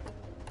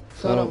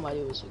 God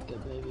Almighty was a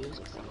good baby. It was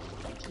a fun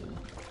one, too.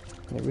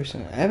 Yeah, Bruce,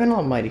 Evan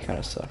Almighty kind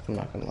of sucked, I'm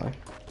not gonna lie.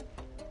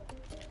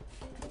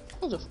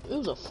 It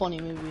was a funny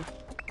movie.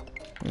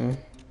 Mm.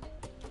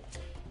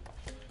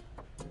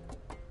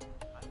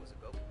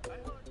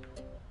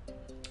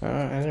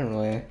 I didn't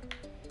really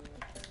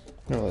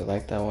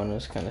like that one. It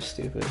was kind of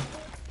stupid.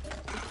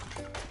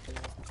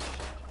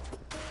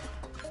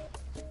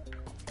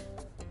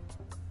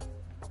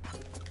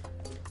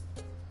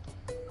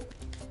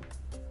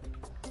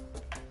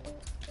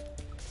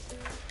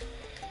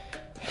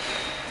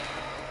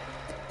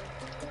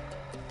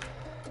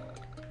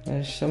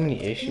 There's so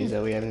many issues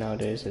that we have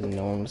nowadays that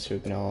no one wants to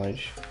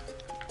acknowledge.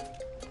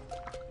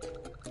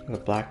 If a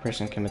black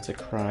person commits a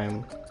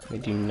crime, they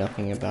do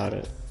nothing about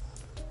it.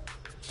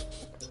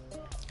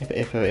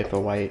 If a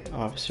white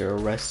officer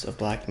arrests a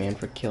black man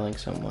for killing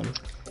someone,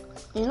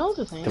 You know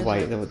the thing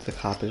the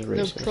cop is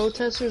racist. The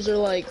protesters are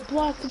like,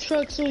 block the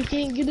truck so he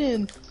can't get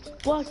in.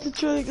 Block the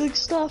truck, like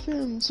stop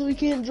him so he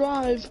can't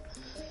drive.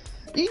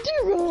 You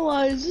do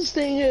realize this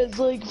thing has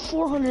like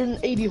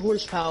 480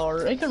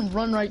 horsepower. It can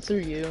run right through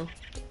you.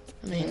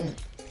 I mean,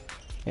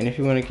 and if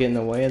you want to get in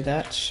the way of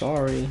that,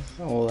 sorry.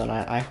 Oh, then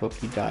I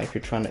hope you die if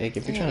you're trying to block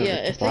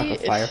a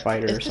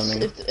firefighter or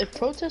something. If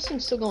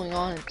protesting's still going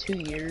on in 2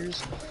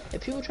 years,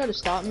 if people try to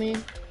stop me,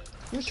 I'm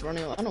just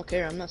running. I don't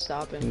care. I'm not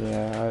stopping.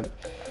 Yeah.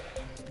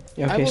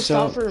 Okay, I will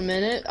stop for a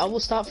minute. I will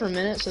stop for a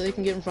minute so they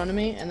can get in front of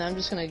me, and then I'm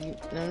just gonna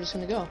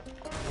go.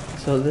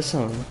 So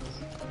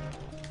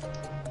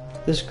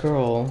this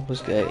girl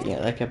was good. Yeah,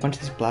 like a bunch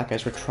of these black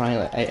guys were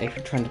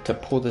trying to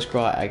pull this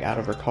girl out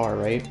of her car,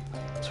 right?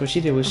 So what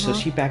she did was, so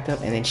she backed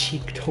up, and then she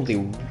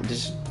totally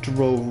just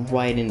drove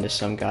right into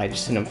some guy,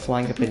 just sent him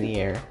flying up in the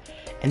air.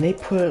 And they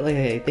put an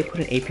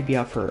APB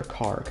out for her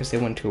car because they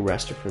wanted to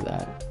arrest her for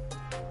that.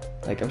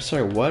 Like, I'm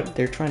sorry, what?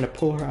 They're trying to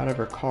pull her out of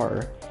her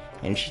car,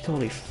 and she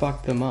totally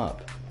fucked them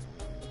up.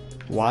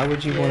 Why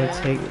would you want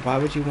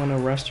to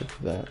arrest her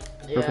for that?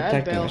 For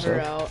protecting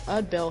herself?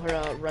 I'd bail her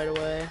out right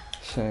away.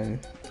 So,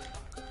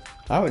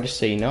 I would just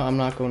say, you know, I'm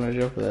not going to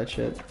jail for that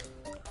shit.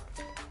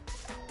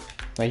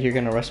 Like, you're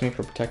gonna arrest me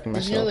for protecting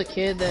myself. Did you know the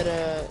kid that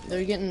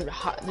they're getting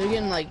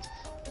like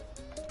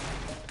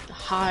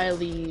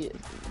highly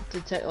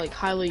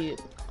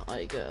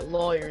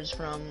lawyers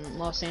from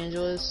Los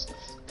Angeles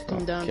to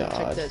come down and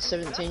protect that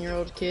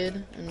 17-year-old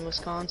kid in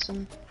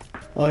Wisconsin?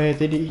 Oh yeah,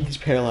 he's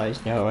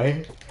paralyzed now,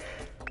 right?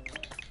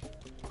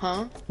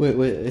 Huh?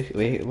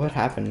 Wait, what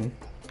happened?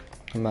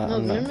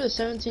 Remember the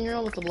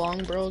 17-year-old with the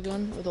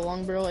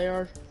long barrel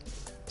AR?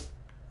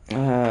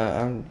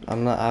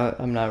 I'm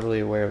not really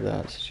aware of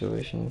that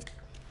situation.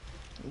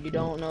 You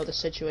don't know the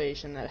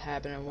situation that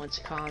happened in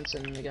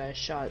Wisconsin. The guy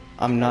shot.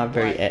 I'm not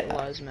very.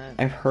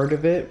 I've heard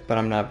of it, but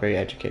I'm not very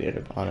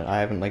educated on it. I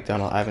haven't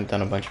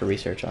done a bunch of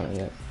research on it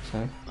yet.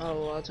 So. Oh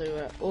well, I'll tell you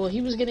what. Well, he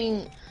was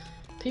getting.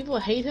 People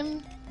hate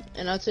him,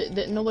 and I'd say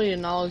that nobody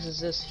acknowledges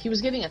this. He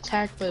was getting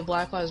attacked by the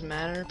Black Lives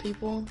Matter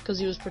people because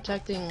he was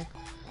protecting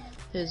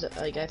his,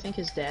 I think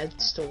his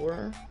dad's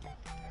store.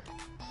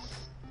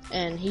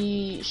 And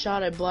he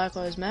shot a Black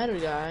Lives Matter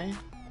guy,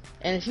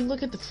 and if you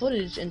look at the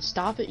footage and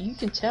stop it, you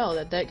can tell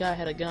that guy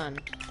had a gun.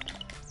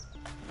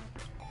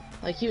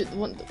 Like, he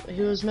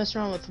was messing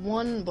around with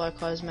one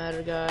Black Lives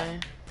Matter guy,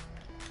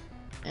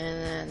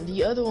 and then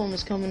the other one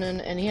was coming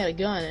in, and he had a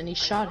gun, and he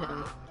shot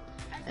him.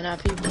 And now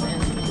people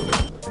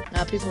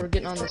are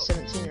getting on the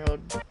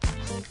 17-year-old,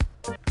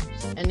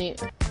 and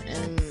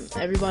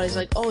everybody's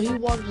like, oh, he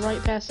walked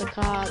right past the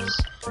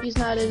cops, he's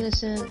not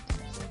innocent.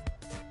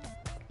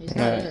 He's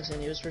not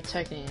innocent. He was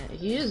protecting it.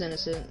 He is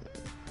innocent.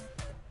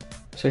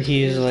 So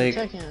he's like,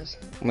 protecting us.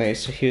 wait,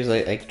 so he was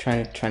like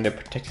trying to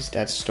protect his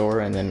dad's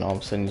store, and then all of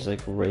a sudden he's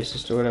like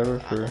racist or whatever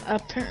for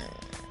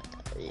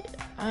Apparently,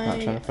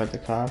 not trying to fight the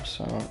cops.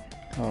 I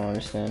don't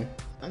understand.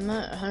 I'm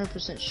not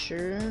 100%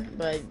 sure,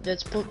 but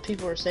that's what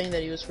people are saying,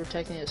 that he was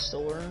protecting his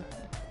store.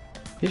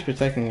 He's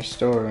protecting his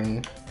store,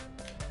 and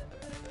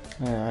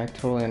I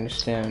totally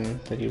understand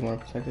that he'd want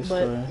to protect his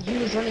store. But he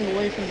was running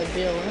away from the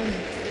BLM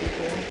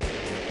people.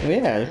 Well,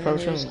 yeah,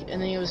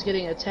 And then he was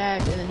getting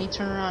attacked, and then he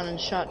turned around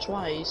and shot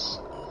twice.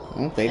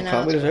 Well, they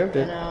probably deserved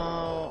it.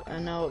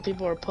 And now what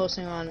people are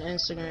posting on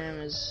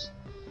Instagram is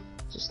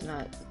just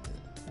not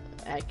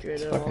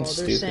accurate at all. They're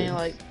stupid. saying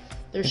like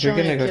they're If you're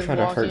showing gonna a go kid try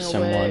to hurt walking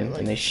someone away, like,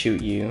 and they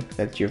shoot you,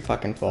 that's your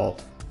fucking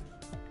fault.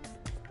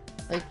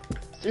 like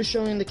they're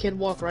showing the kid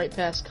walk right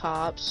past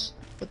cops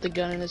with the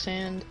gun in his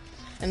hand,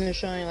 and they're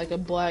showing like a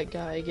black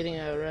guy getting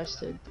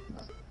arrested.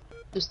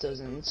 This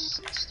doesn't.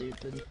 It's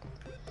stupid.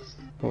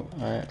 Well,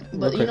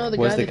 But you know the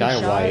was guy the that he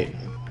guy shot? white?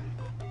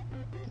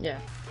 Yeah.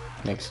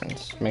 Makes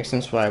sense. Makes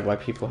sense why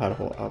people had a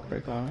whole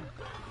outbreak on it.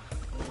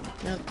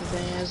 You know what the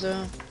thing is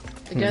though?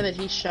 The guy that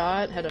he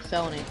shot had a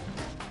felony.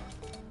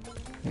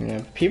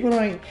 Yeah, people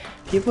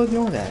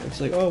ignore that.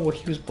 It's like, oh, well,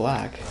 he was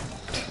black.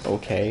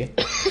 Okay,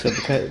 so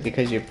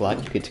because you're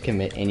black, you get to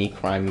commit any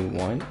crime you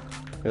want?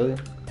 Really?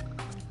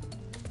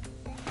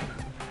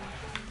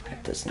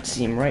 That doesn't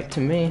seem right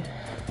to me.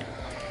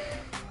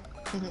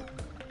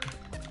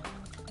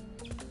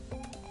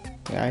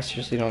 Yeah, I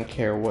seriously don't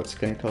care what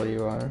skin color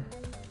you are.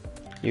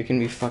 You can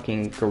be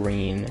fucking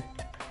green,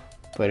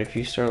 but if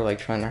you start like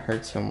trying to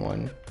hurt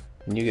someone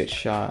and you get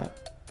shot,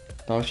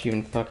 don't you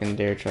even fucking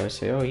dare try to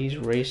say, oh, he's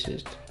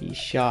racist, he's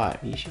shot,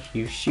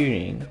 he's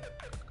shooting.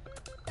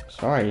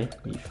 Sorry,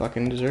 you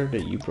fucking deserved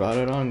it, you brought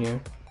it on you.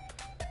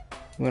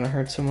 You wanna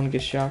hurt someone and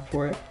get shot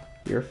for it?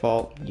 Your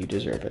fault, you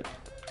deserve it.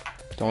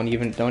 Don't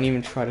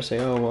even try to say,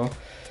 oh,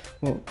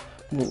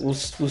 well,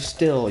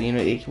 still, you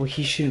know,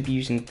 he shouldn't be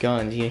using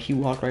guns, you know, he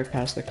walked right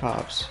past the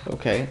cops,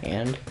 okay,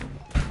 and?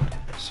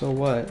 So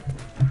what?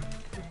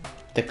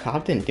 The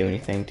cop didn't do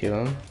anything to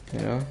him, you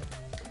know?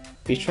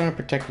 He's trying to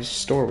protect his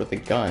store with a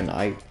gun.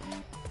 I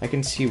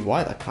can see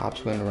why the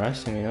cops wouldn't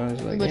arrest him, you know?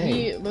 It's like, But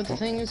hey, but the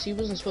thing is, he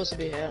wasn't supposed to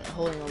be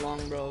holding a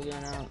longbow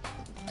gun out.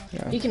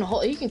 Yeah. He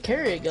can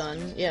carry a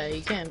gun. Yeah,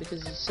 he can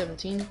because he's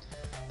 17,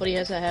 but he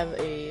has to have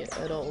a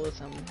adult with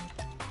him.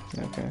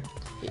 Okay.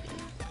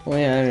 Well,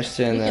 yeah, I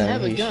understand he that. Can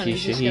have a gun. He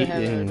should get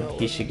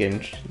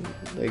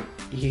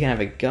he can have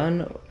a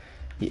gun.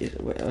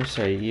 I'm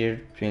sorry, you're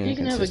being He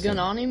can have a inconsistent. gun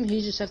on him.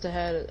 He just have to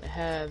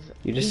have.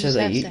 You just said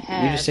that you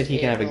just said he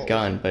can have a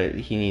gun, but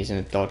he needs an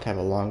adult to have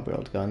a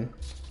long-barreled gun.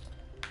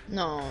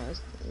 No.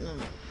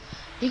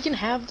 He can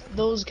have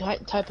those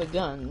type of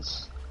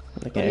guns,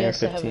 Like but an he has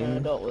to have AR-15. an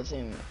adult with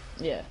him.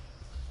 Yeah.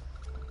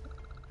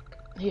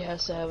 He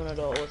has to have an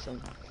adult with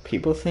him.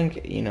 People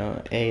think, you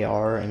know,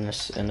 AR in an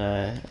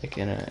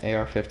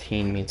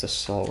AR-15 means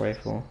assault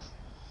rifle.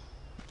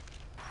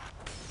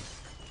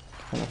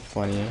 Kind of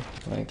funny.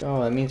 Like,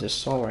 oh, that means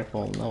assault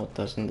rifle. No, it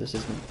doesn't. This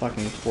isn't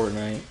fucking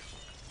Fortnite.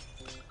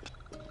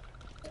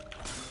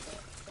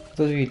 For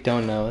those of you who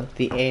don't know,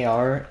 the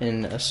AR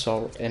in not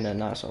assault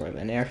rifle,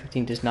 an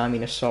AR-15 does not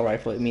mean assault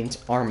rifle. It means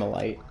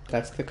Armalite.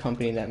 That's the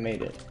company that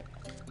made it.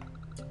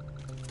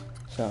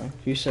 So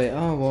if you say,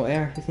 oh well,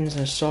 AR-15 is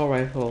an assault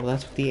rifle,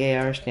 that's what the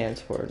AR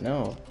stands for.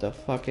 No, the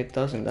fuck it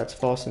doesn't. That's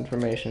false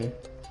information.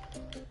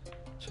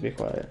 So be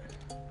quiet.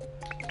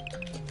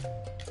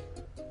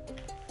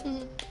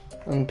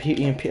 And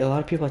a lot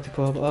of people like to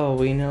go up, oh,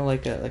 well, you know,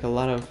 like a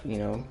lot of, you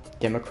know,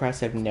 Democrats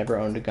that have never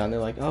owned a gun. They're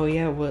like, oh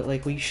yeah, well,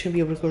 like, well, you should be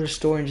able to go to the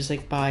store and just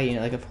like buy, you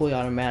know, like a fully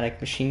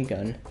automatic machine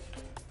gun.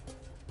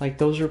 Like,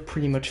 those are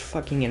pretty much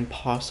fucking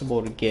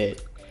impossible to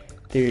get.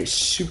 They're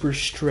super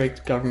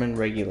strict government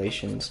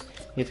regulations.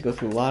 You have to go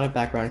through a lot of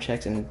background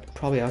checks, and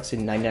probably I would say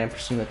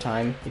 99% of the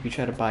time, if you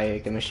try to buy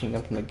like, a machine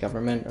gun from the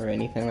government or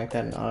anything like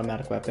that, an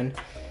automatic weapon,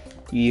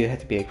 you have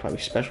to be like probably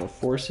special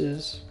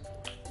forces.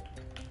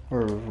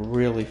 Or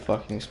really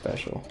fucking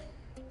special.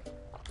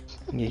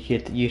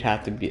 You'd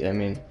have to be, I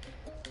mean,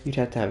 you'd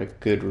have to have a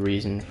good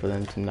reason for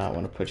them to not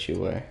want to put you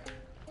away.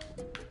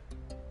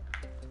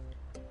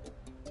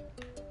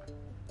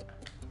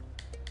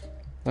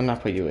 Well,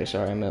 not put you away,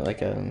 sorry, I meant like,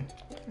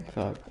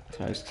 fuck,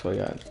 I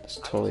forgot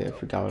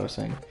what I was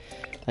saying.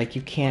 Like,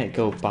 you can't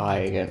go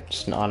buy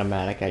just an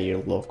automatic at your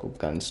local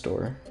gun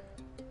store.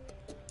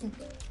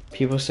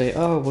 People say,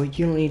 oh, well,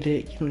 you don't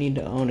need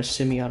to own a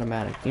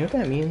semi-automatic. You know what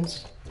that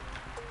means?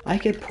 I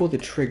could pull the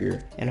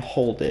trigger and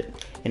hold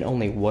it, and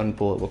only one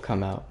bullet will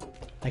come out.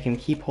 I can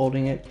keep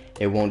holding it,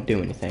 it won't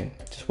do anything.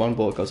 Just one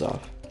bullet goes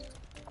off.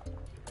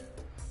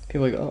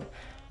 People are like, oh,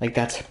 like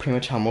that's pretty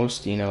much how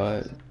most,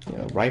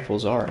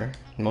 rifles are.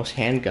 Most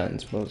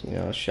handguns, most,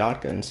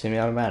 shotguns,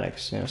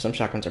 semi-automatics. Some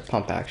shotguns are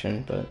pump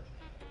action, but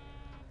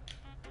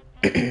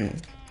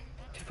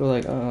people are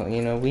like,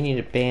 oh, we need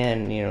to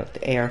ban, the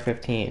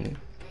AR-15.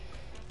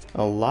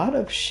 A lot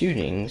of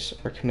shootings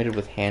are committed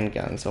with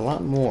handguns, a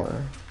lot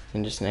more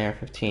than just an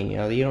AR-15.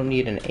 You don't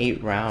need an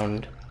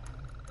 8-round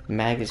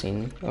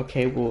magazine.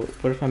 Okay, well,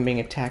 what if I'm being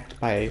attacked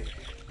by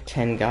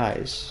 10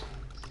 guys?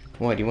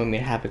 What, do you want me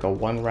to have like a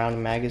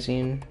 1-round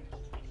magazine?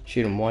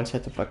 Shoot him once,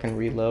 have to fucking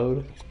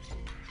reload?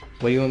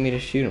 What do you want me to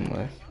shoot him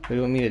with? What do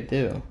you want me to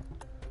do?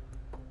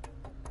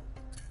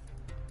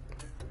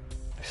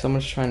 If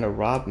someone's trying to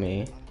rob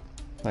me,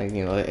 like,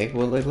 you know, like,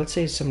 let's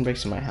say someone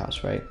breaks in my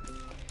house, right?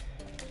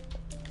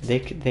 They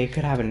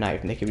could have a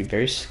knife, and they could be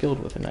very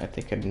skilled with a knife.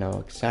 They could know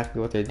exactly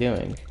what they're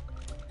doing.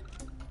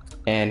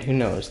 And who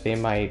knows, they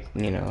might,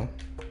 you know,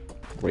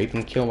 rape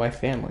and kill my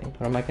family.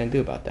 What am I gonna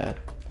do about that?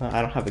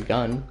 I don't have a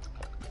gun.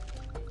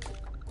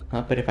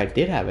 But if I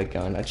did have a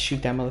gun, I'd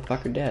shoot that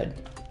motherfucker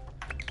dead.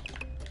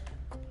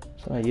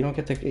 So you don't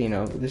get to, you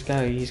know, this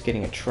guy, he's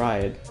getting a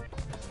triad.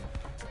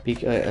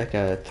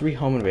 Like 3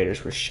 home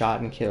invaders were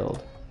shot and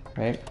killed,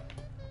 right?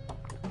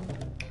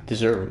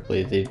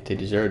 Deservedly, they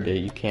deserved it.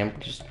 You can't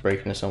just break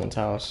into someone's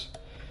house.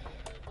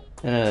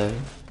 And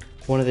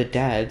one of the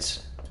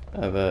dads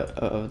of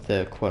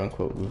the quote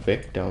unquote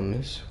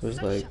victims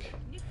was like,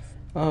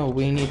 "Oh,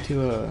 we need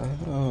to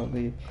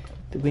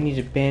we need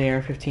to ban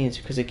AR-15s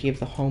because it gave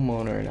the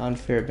homeowner an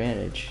unfair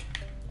advantage."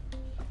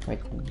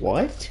 Like,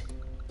 what?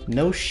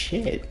 No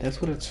shit.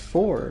 That's what it's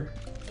for.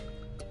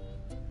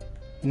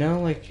 You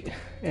know, like,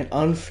 an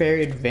unfair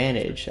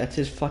advantage. That's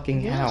his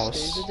fucking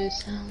house.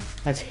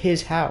 That's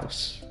his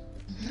house.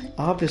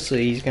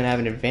 Obviously, he's gonna have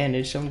an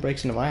advantage. Someone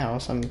breaks into my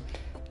house, I'm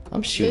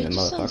shooting the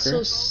motherfucker.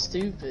 So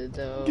stupid,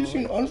 though. Just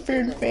an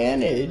unfair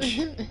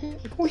advantage.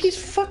 Well, he's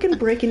fucking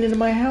breaking into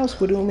my house.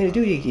 What do you want me to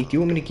do? Do you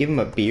want me to give him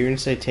a beer and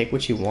say, "Take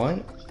what you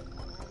want"?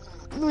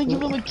 I'm gonna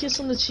give him a kiss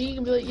on the cheek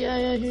and be like,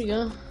 yeah, here you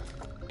go.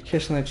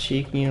 Kiss on the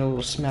cheek, you know, a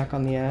little smack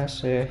on the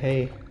ass. Say,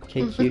 hey,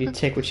 cutie,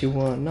 take what you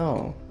want.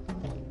 No.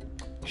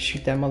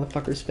 Shoot that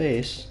motherfucker's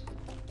face.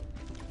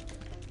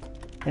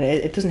 And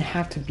it doesn't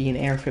have to be an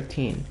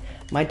AR-15.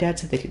 My dad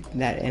said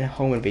that in a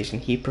home invasion,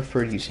 he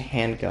preferred to use a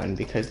handgun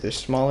because they're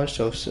smaller,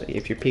 so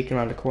if you're peeking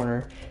around the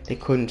corner, they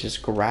couldn't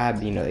just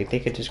grab, you know, they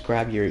could just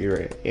grab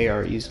your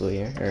AR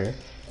easily, or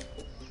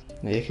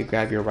they could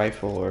grab your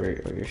rifle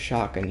or your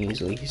shotgun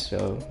easily,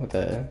 so with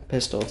a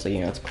pistol, so,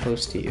 you know, it's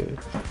close to you.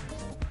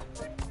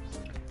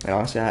 And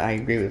honestly, I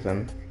agree with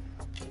them.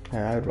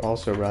 I would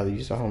also rather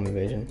use a home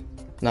invasion.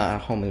 Not a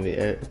home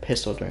invasion, a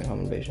pistol during a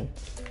home invasion.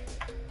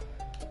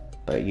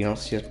 But you don't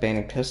see us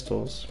banning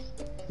pistols.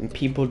 And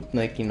people,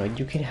 like, you know,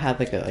 you can have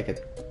like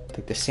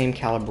the same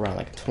caliber round,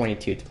 like a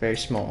 22, it's very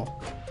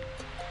small.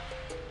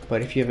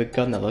 But if you have a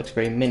gun that looks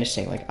very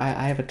menacing, like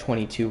I have a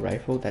 22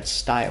 rifle that's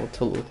styled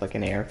to look like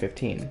an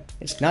AR-15.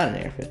 It's not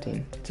an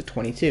AR-15, it's a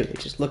 22, it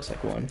just looks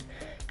like one.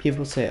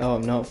 People say, oh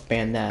no,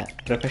 ban that.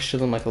 But if I show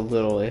them like a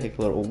little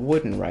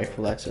wooden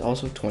rifle that's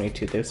also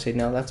 22, they would say,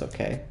 no, that's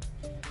okay.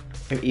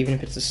 Even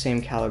if it's the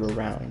same caliber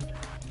round.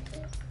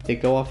 They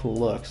go off of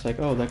looks, like,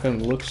 oh, that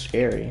gun looks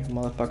scary.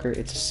 Motherfucker,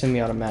 it's a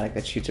semi-automatic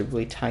that shoots a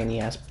really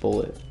tiny-ass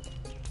bullet.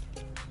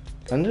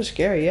 Guns are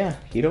scary, yeah.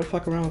 You don't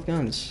fuck around with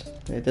guns.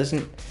 It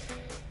doesn't,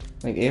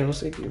 like, it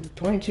was like,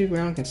 22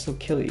 round can still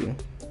kill you.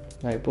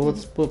 Like,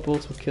 bullets will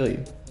kill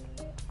you.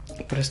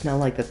 But it's not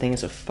like the thing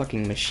is a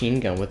fucking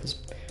machine gun with this,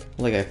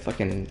 like a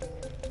fucking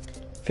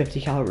 50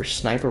 caliber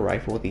sniper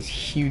rifle with these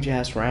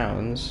huge-ass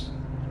rounds.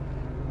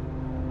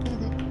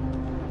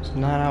 It's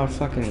not how it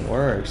fucking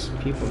works.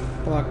 People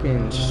are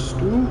fucking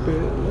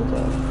stupid. What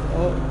the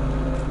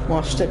fuck?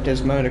 Well,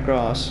 stepdad's mowing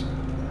across.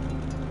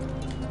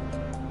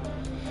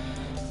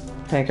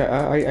 Hank,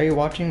 are you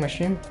watching my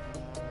stream?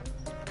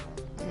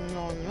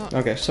 No, I'm not.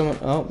 Okay, someone.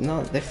 Oh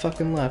no, they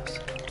fucking left.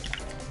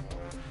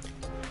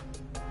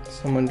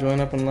 Someone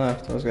joined up and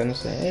left. I was gonna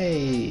say,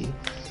 hey.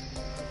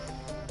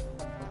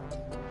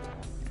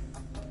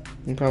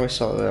 You probably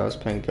saw that I was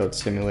playing Goat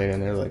Simulator,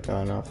 and they're like,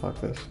 oh no, fuck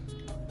this.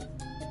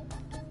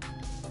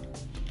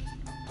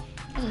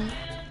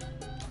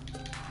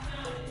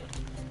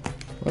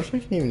 What if I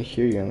can even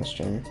hear you on the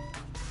stream?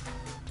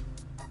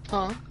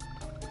 Huh?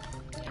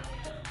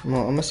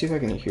 Well, I'm gonna see if I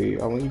can hear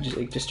you. I want you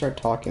to just start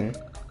talking.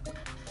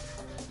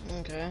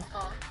 Okay.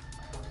 Hello.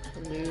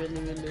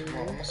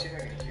 Well, I'm gonna see if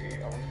I can hear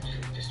you. I want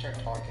you to just start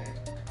talking.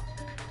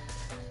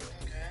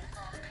 Okay.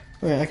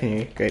 Oh yeah, I can hear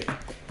you. Great.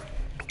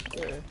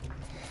 Yeah.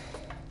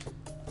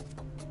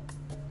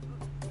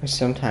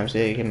 Sometimes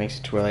it makes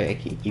it to where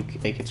like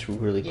it's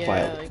really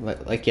quiet.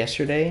 Like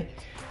yesterday,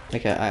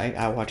 like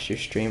I watched your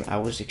stream. I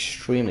was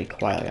extremely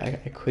quiet.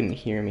 Like, I couldn't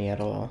hear me at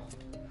all.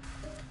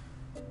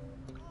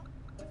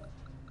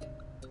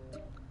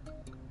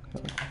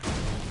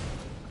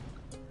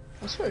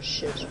 I swear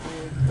shit's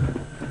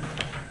weird.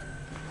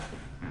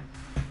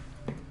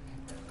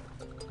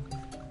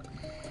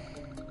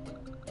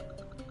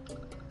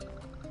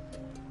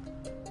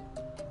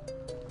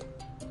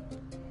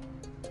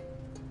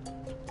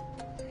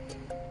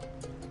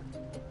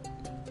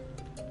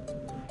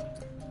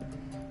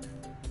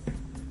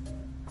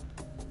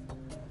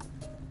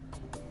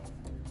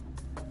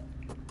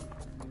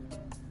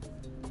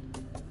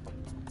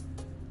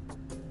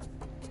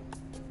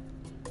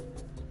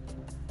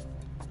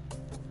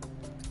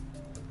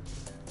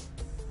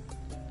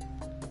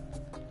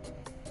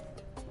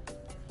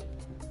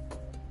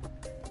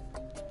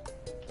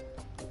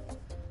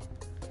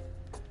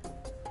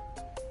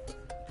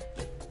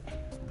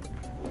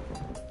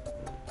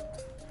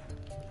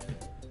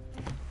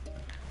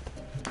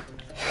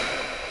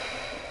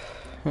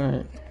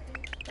 Alright.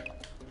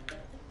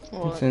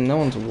 What? So no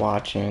one's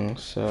watching,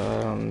 so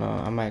I don't know.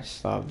 I might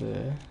stop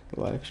the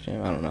live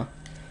stream. I don't know.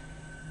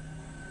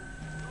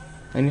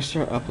 I need to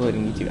start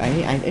uploading YouTube.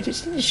 I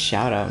just need a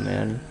shout out,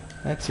 man.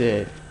 That's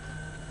it.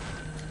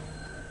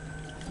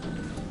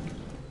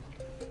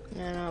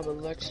 Yeah, no, but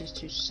Lexi's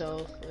too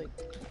self, like,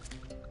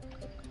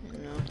 you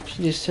know.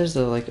 She just says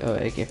though, like, oh,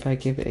 like, if I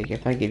give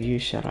you a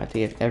shout out, I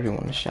give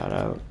everyone a shout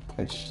out.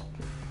 It's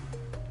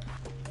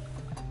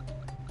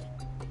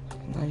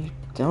no, you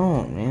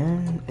don't,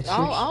 man. It's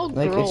I'll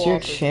like grow it's your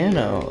off of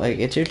channel. you. Like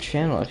it's your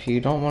channel. If you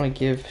don't want to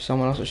give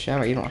someone else a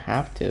shout out, you don't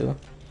have to.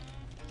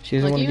 She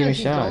doesn't Like, want to even give me a if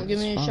you shout out. don't give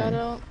me a it's shout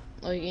fine. out,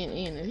 like,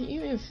 even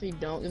if you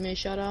don't give me a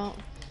shout out,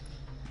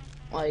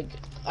 like,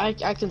 I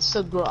can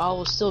still grow. I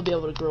will still be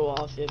able to grow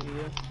off of you.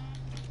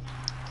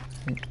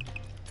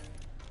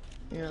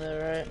 You know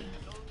that, right?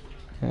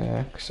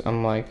 Yeah, cause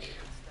I'm like,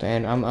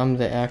 I'm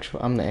the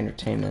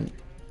entertainment.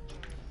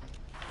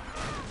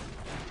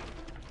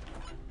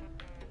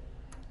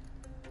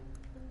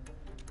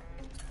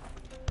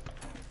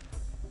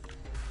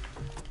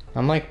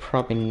 I'm like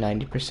probably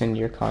 90% of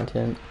your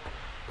content.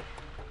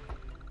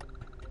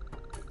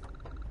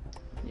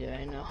 Yeah,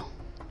 I know.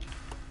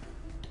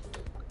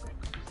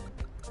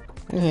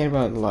 The thing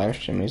about the live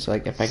stream is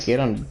like if I get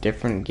on a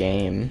different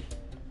game,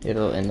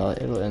 it'll end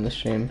the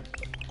stream.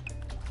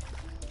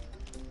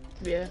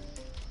 Yeah.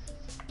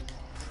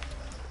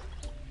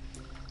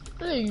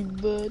 Hey,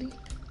 buddy.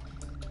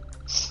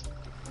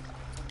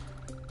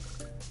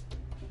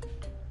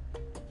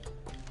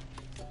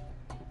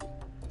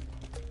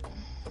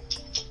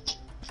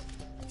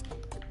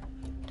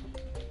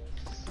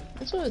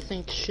 That's what I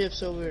think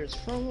shifts over. It's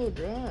front wheel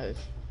drive.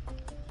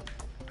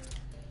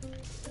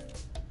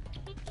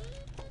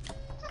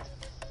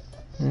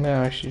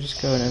 No, I should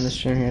just go and end the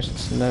stream here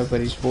since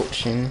nobody's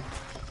watching.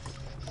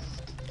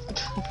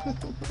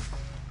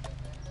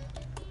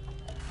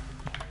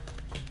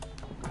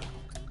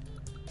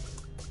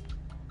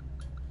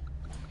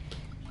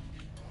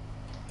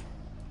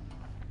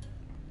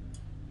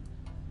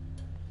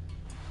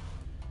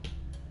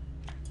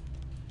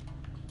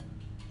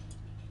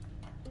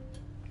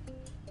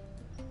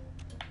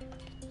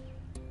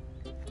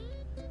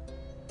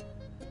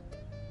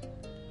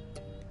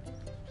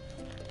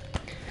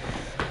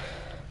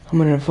 I'm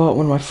gonna invite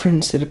one of my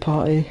friends to the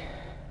party.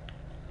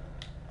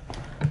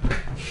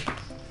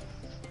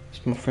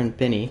 It's my friend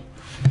Benny.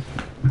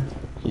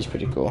 He's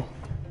pretty cool.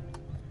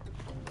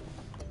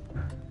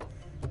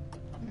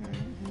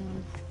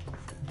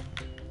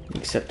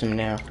 Accept him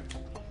now.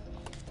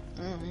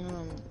 Oh, hang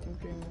on. I'm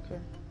getting my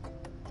car.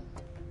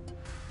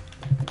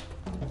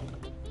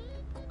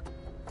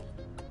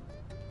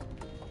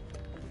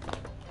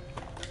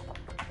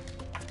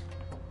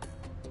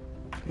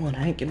 Come on,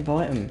 Hank,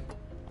 invite him.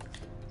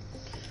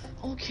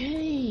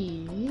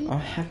 Okay. I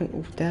haven't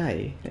all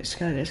day. Let's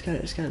go. Shut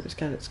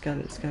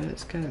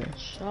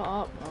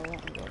up. I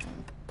won't go.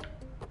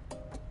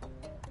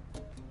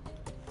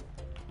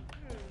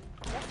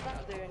 What's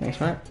that doing? Thanks,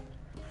 mate.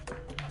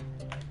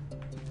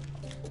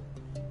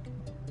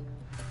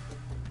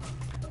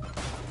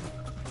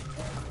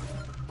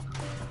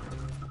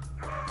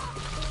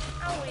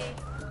 Owie.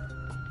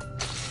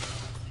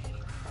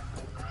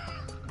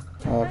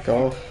 Oh,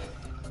 golf.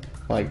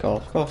 I like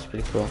golf. Golf's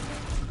pretty cool.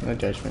 No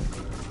judgment.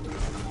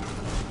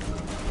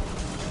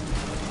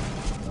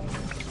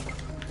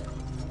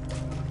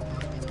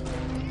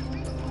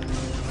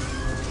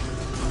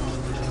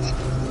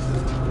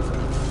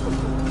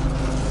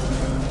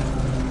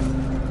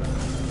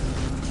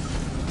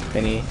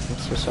 Benny, I'm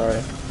so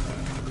sorry.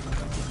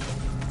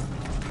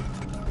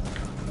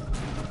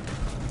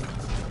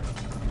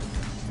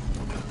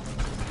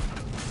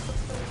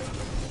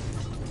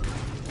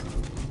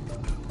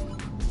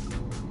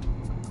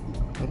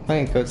 I'm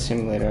playing Goat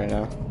Simulator right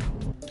now.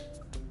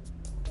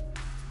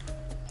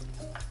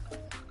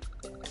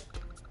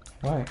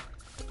 Why?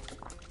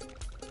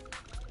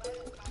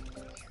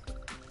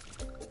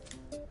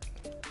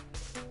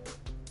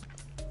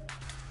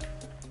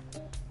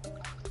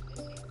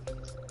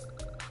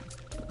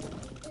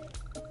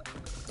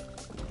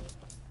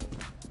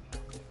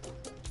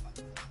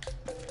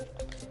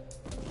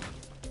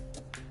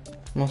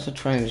 I'm also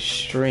trying to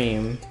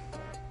stream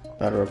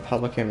about a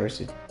Republican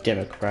versus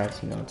Democrat,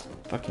 you know, it's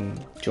fucking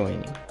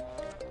joining.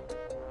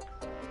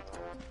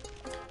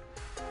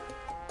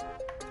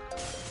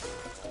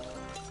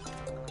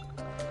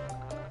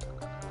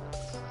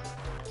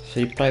 So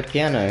you play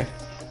piano?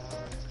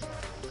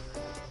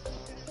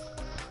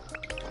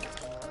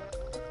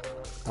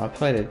 I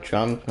play the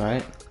drums,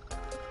 mate.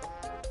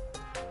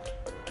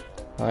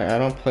 Like, I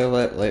don't play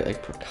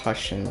like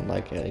percussion,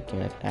 like you know,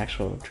 like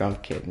actual drum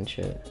kit and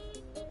shit.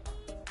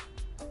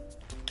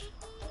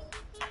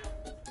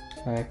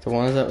 Like the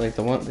ones that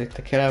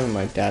the kit I have in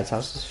my dad's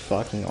house is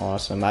fucking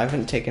awesome. I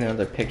haven't taken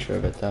another picture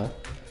of it though.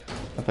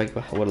 Of like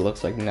what it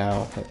looks like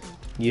now. It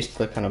used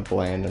to look kind of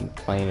bland and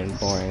plain and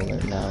boring,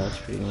 but now it's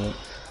pretty neat.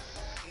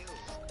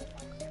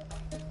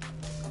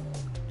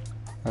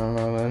 I don't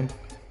know, man.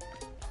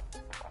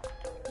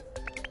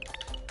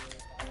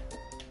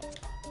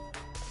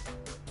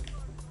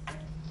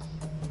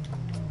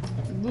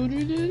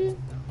 Voodoo Daddy?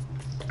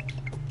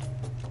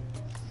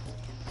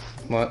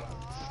 What?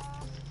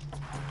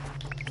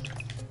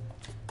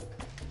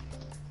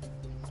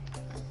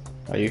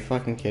 Are you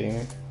fucking kidding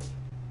me?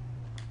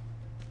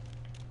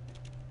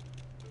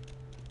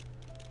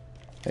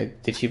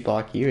 Like, did she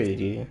block you or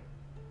did you?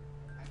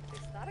 Is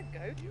that a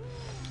goat?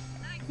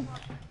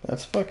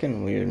 That's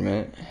fucking weird,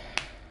 man.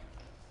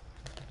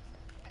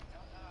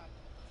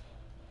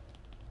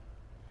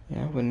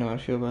 Yeah, I wouldn't know how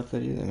to feel about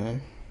that either,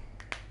 man.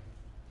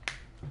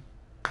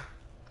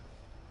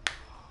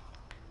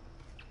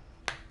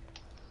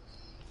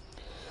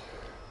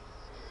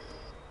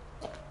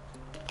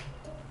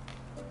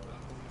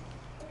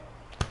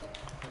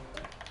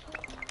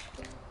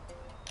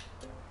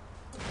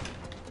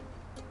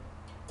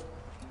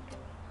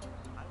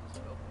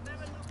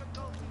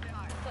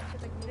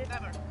 Such a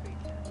magnificent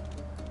creature.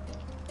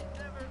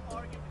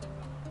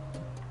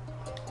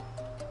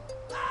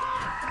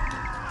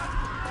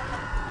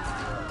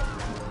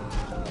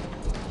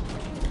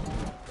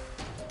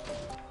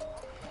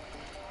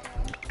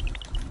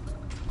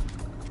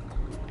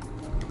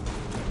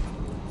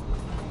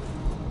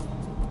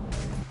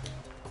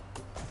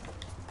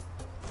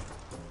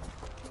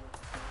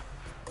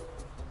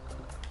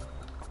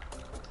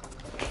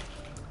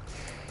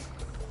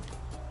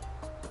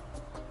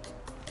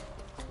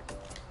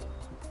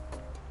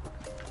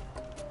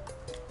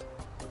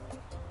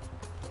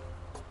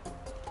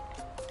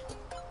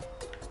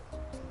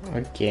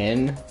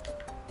 Again?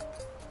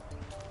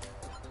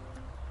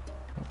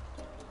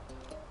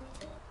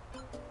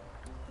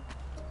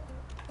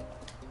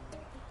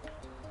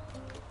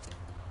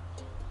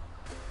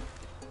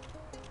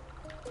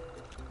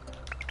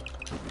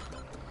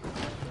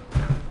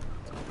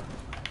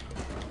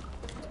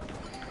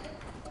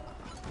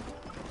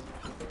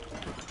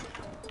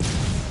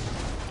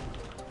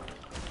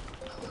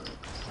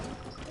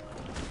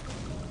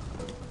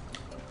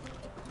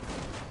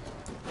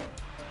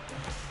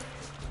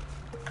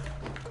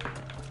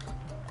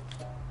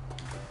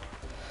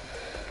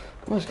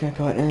 I was gonna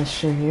go ahead and end the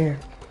stream here.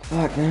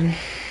 Fuck, man.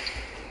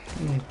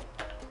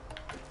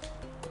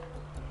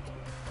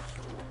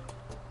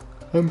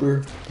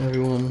 Remember,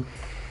 everyone.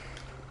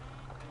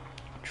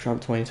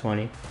 Trump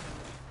 2020.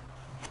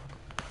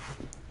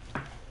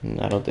 And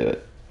that'll do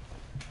it.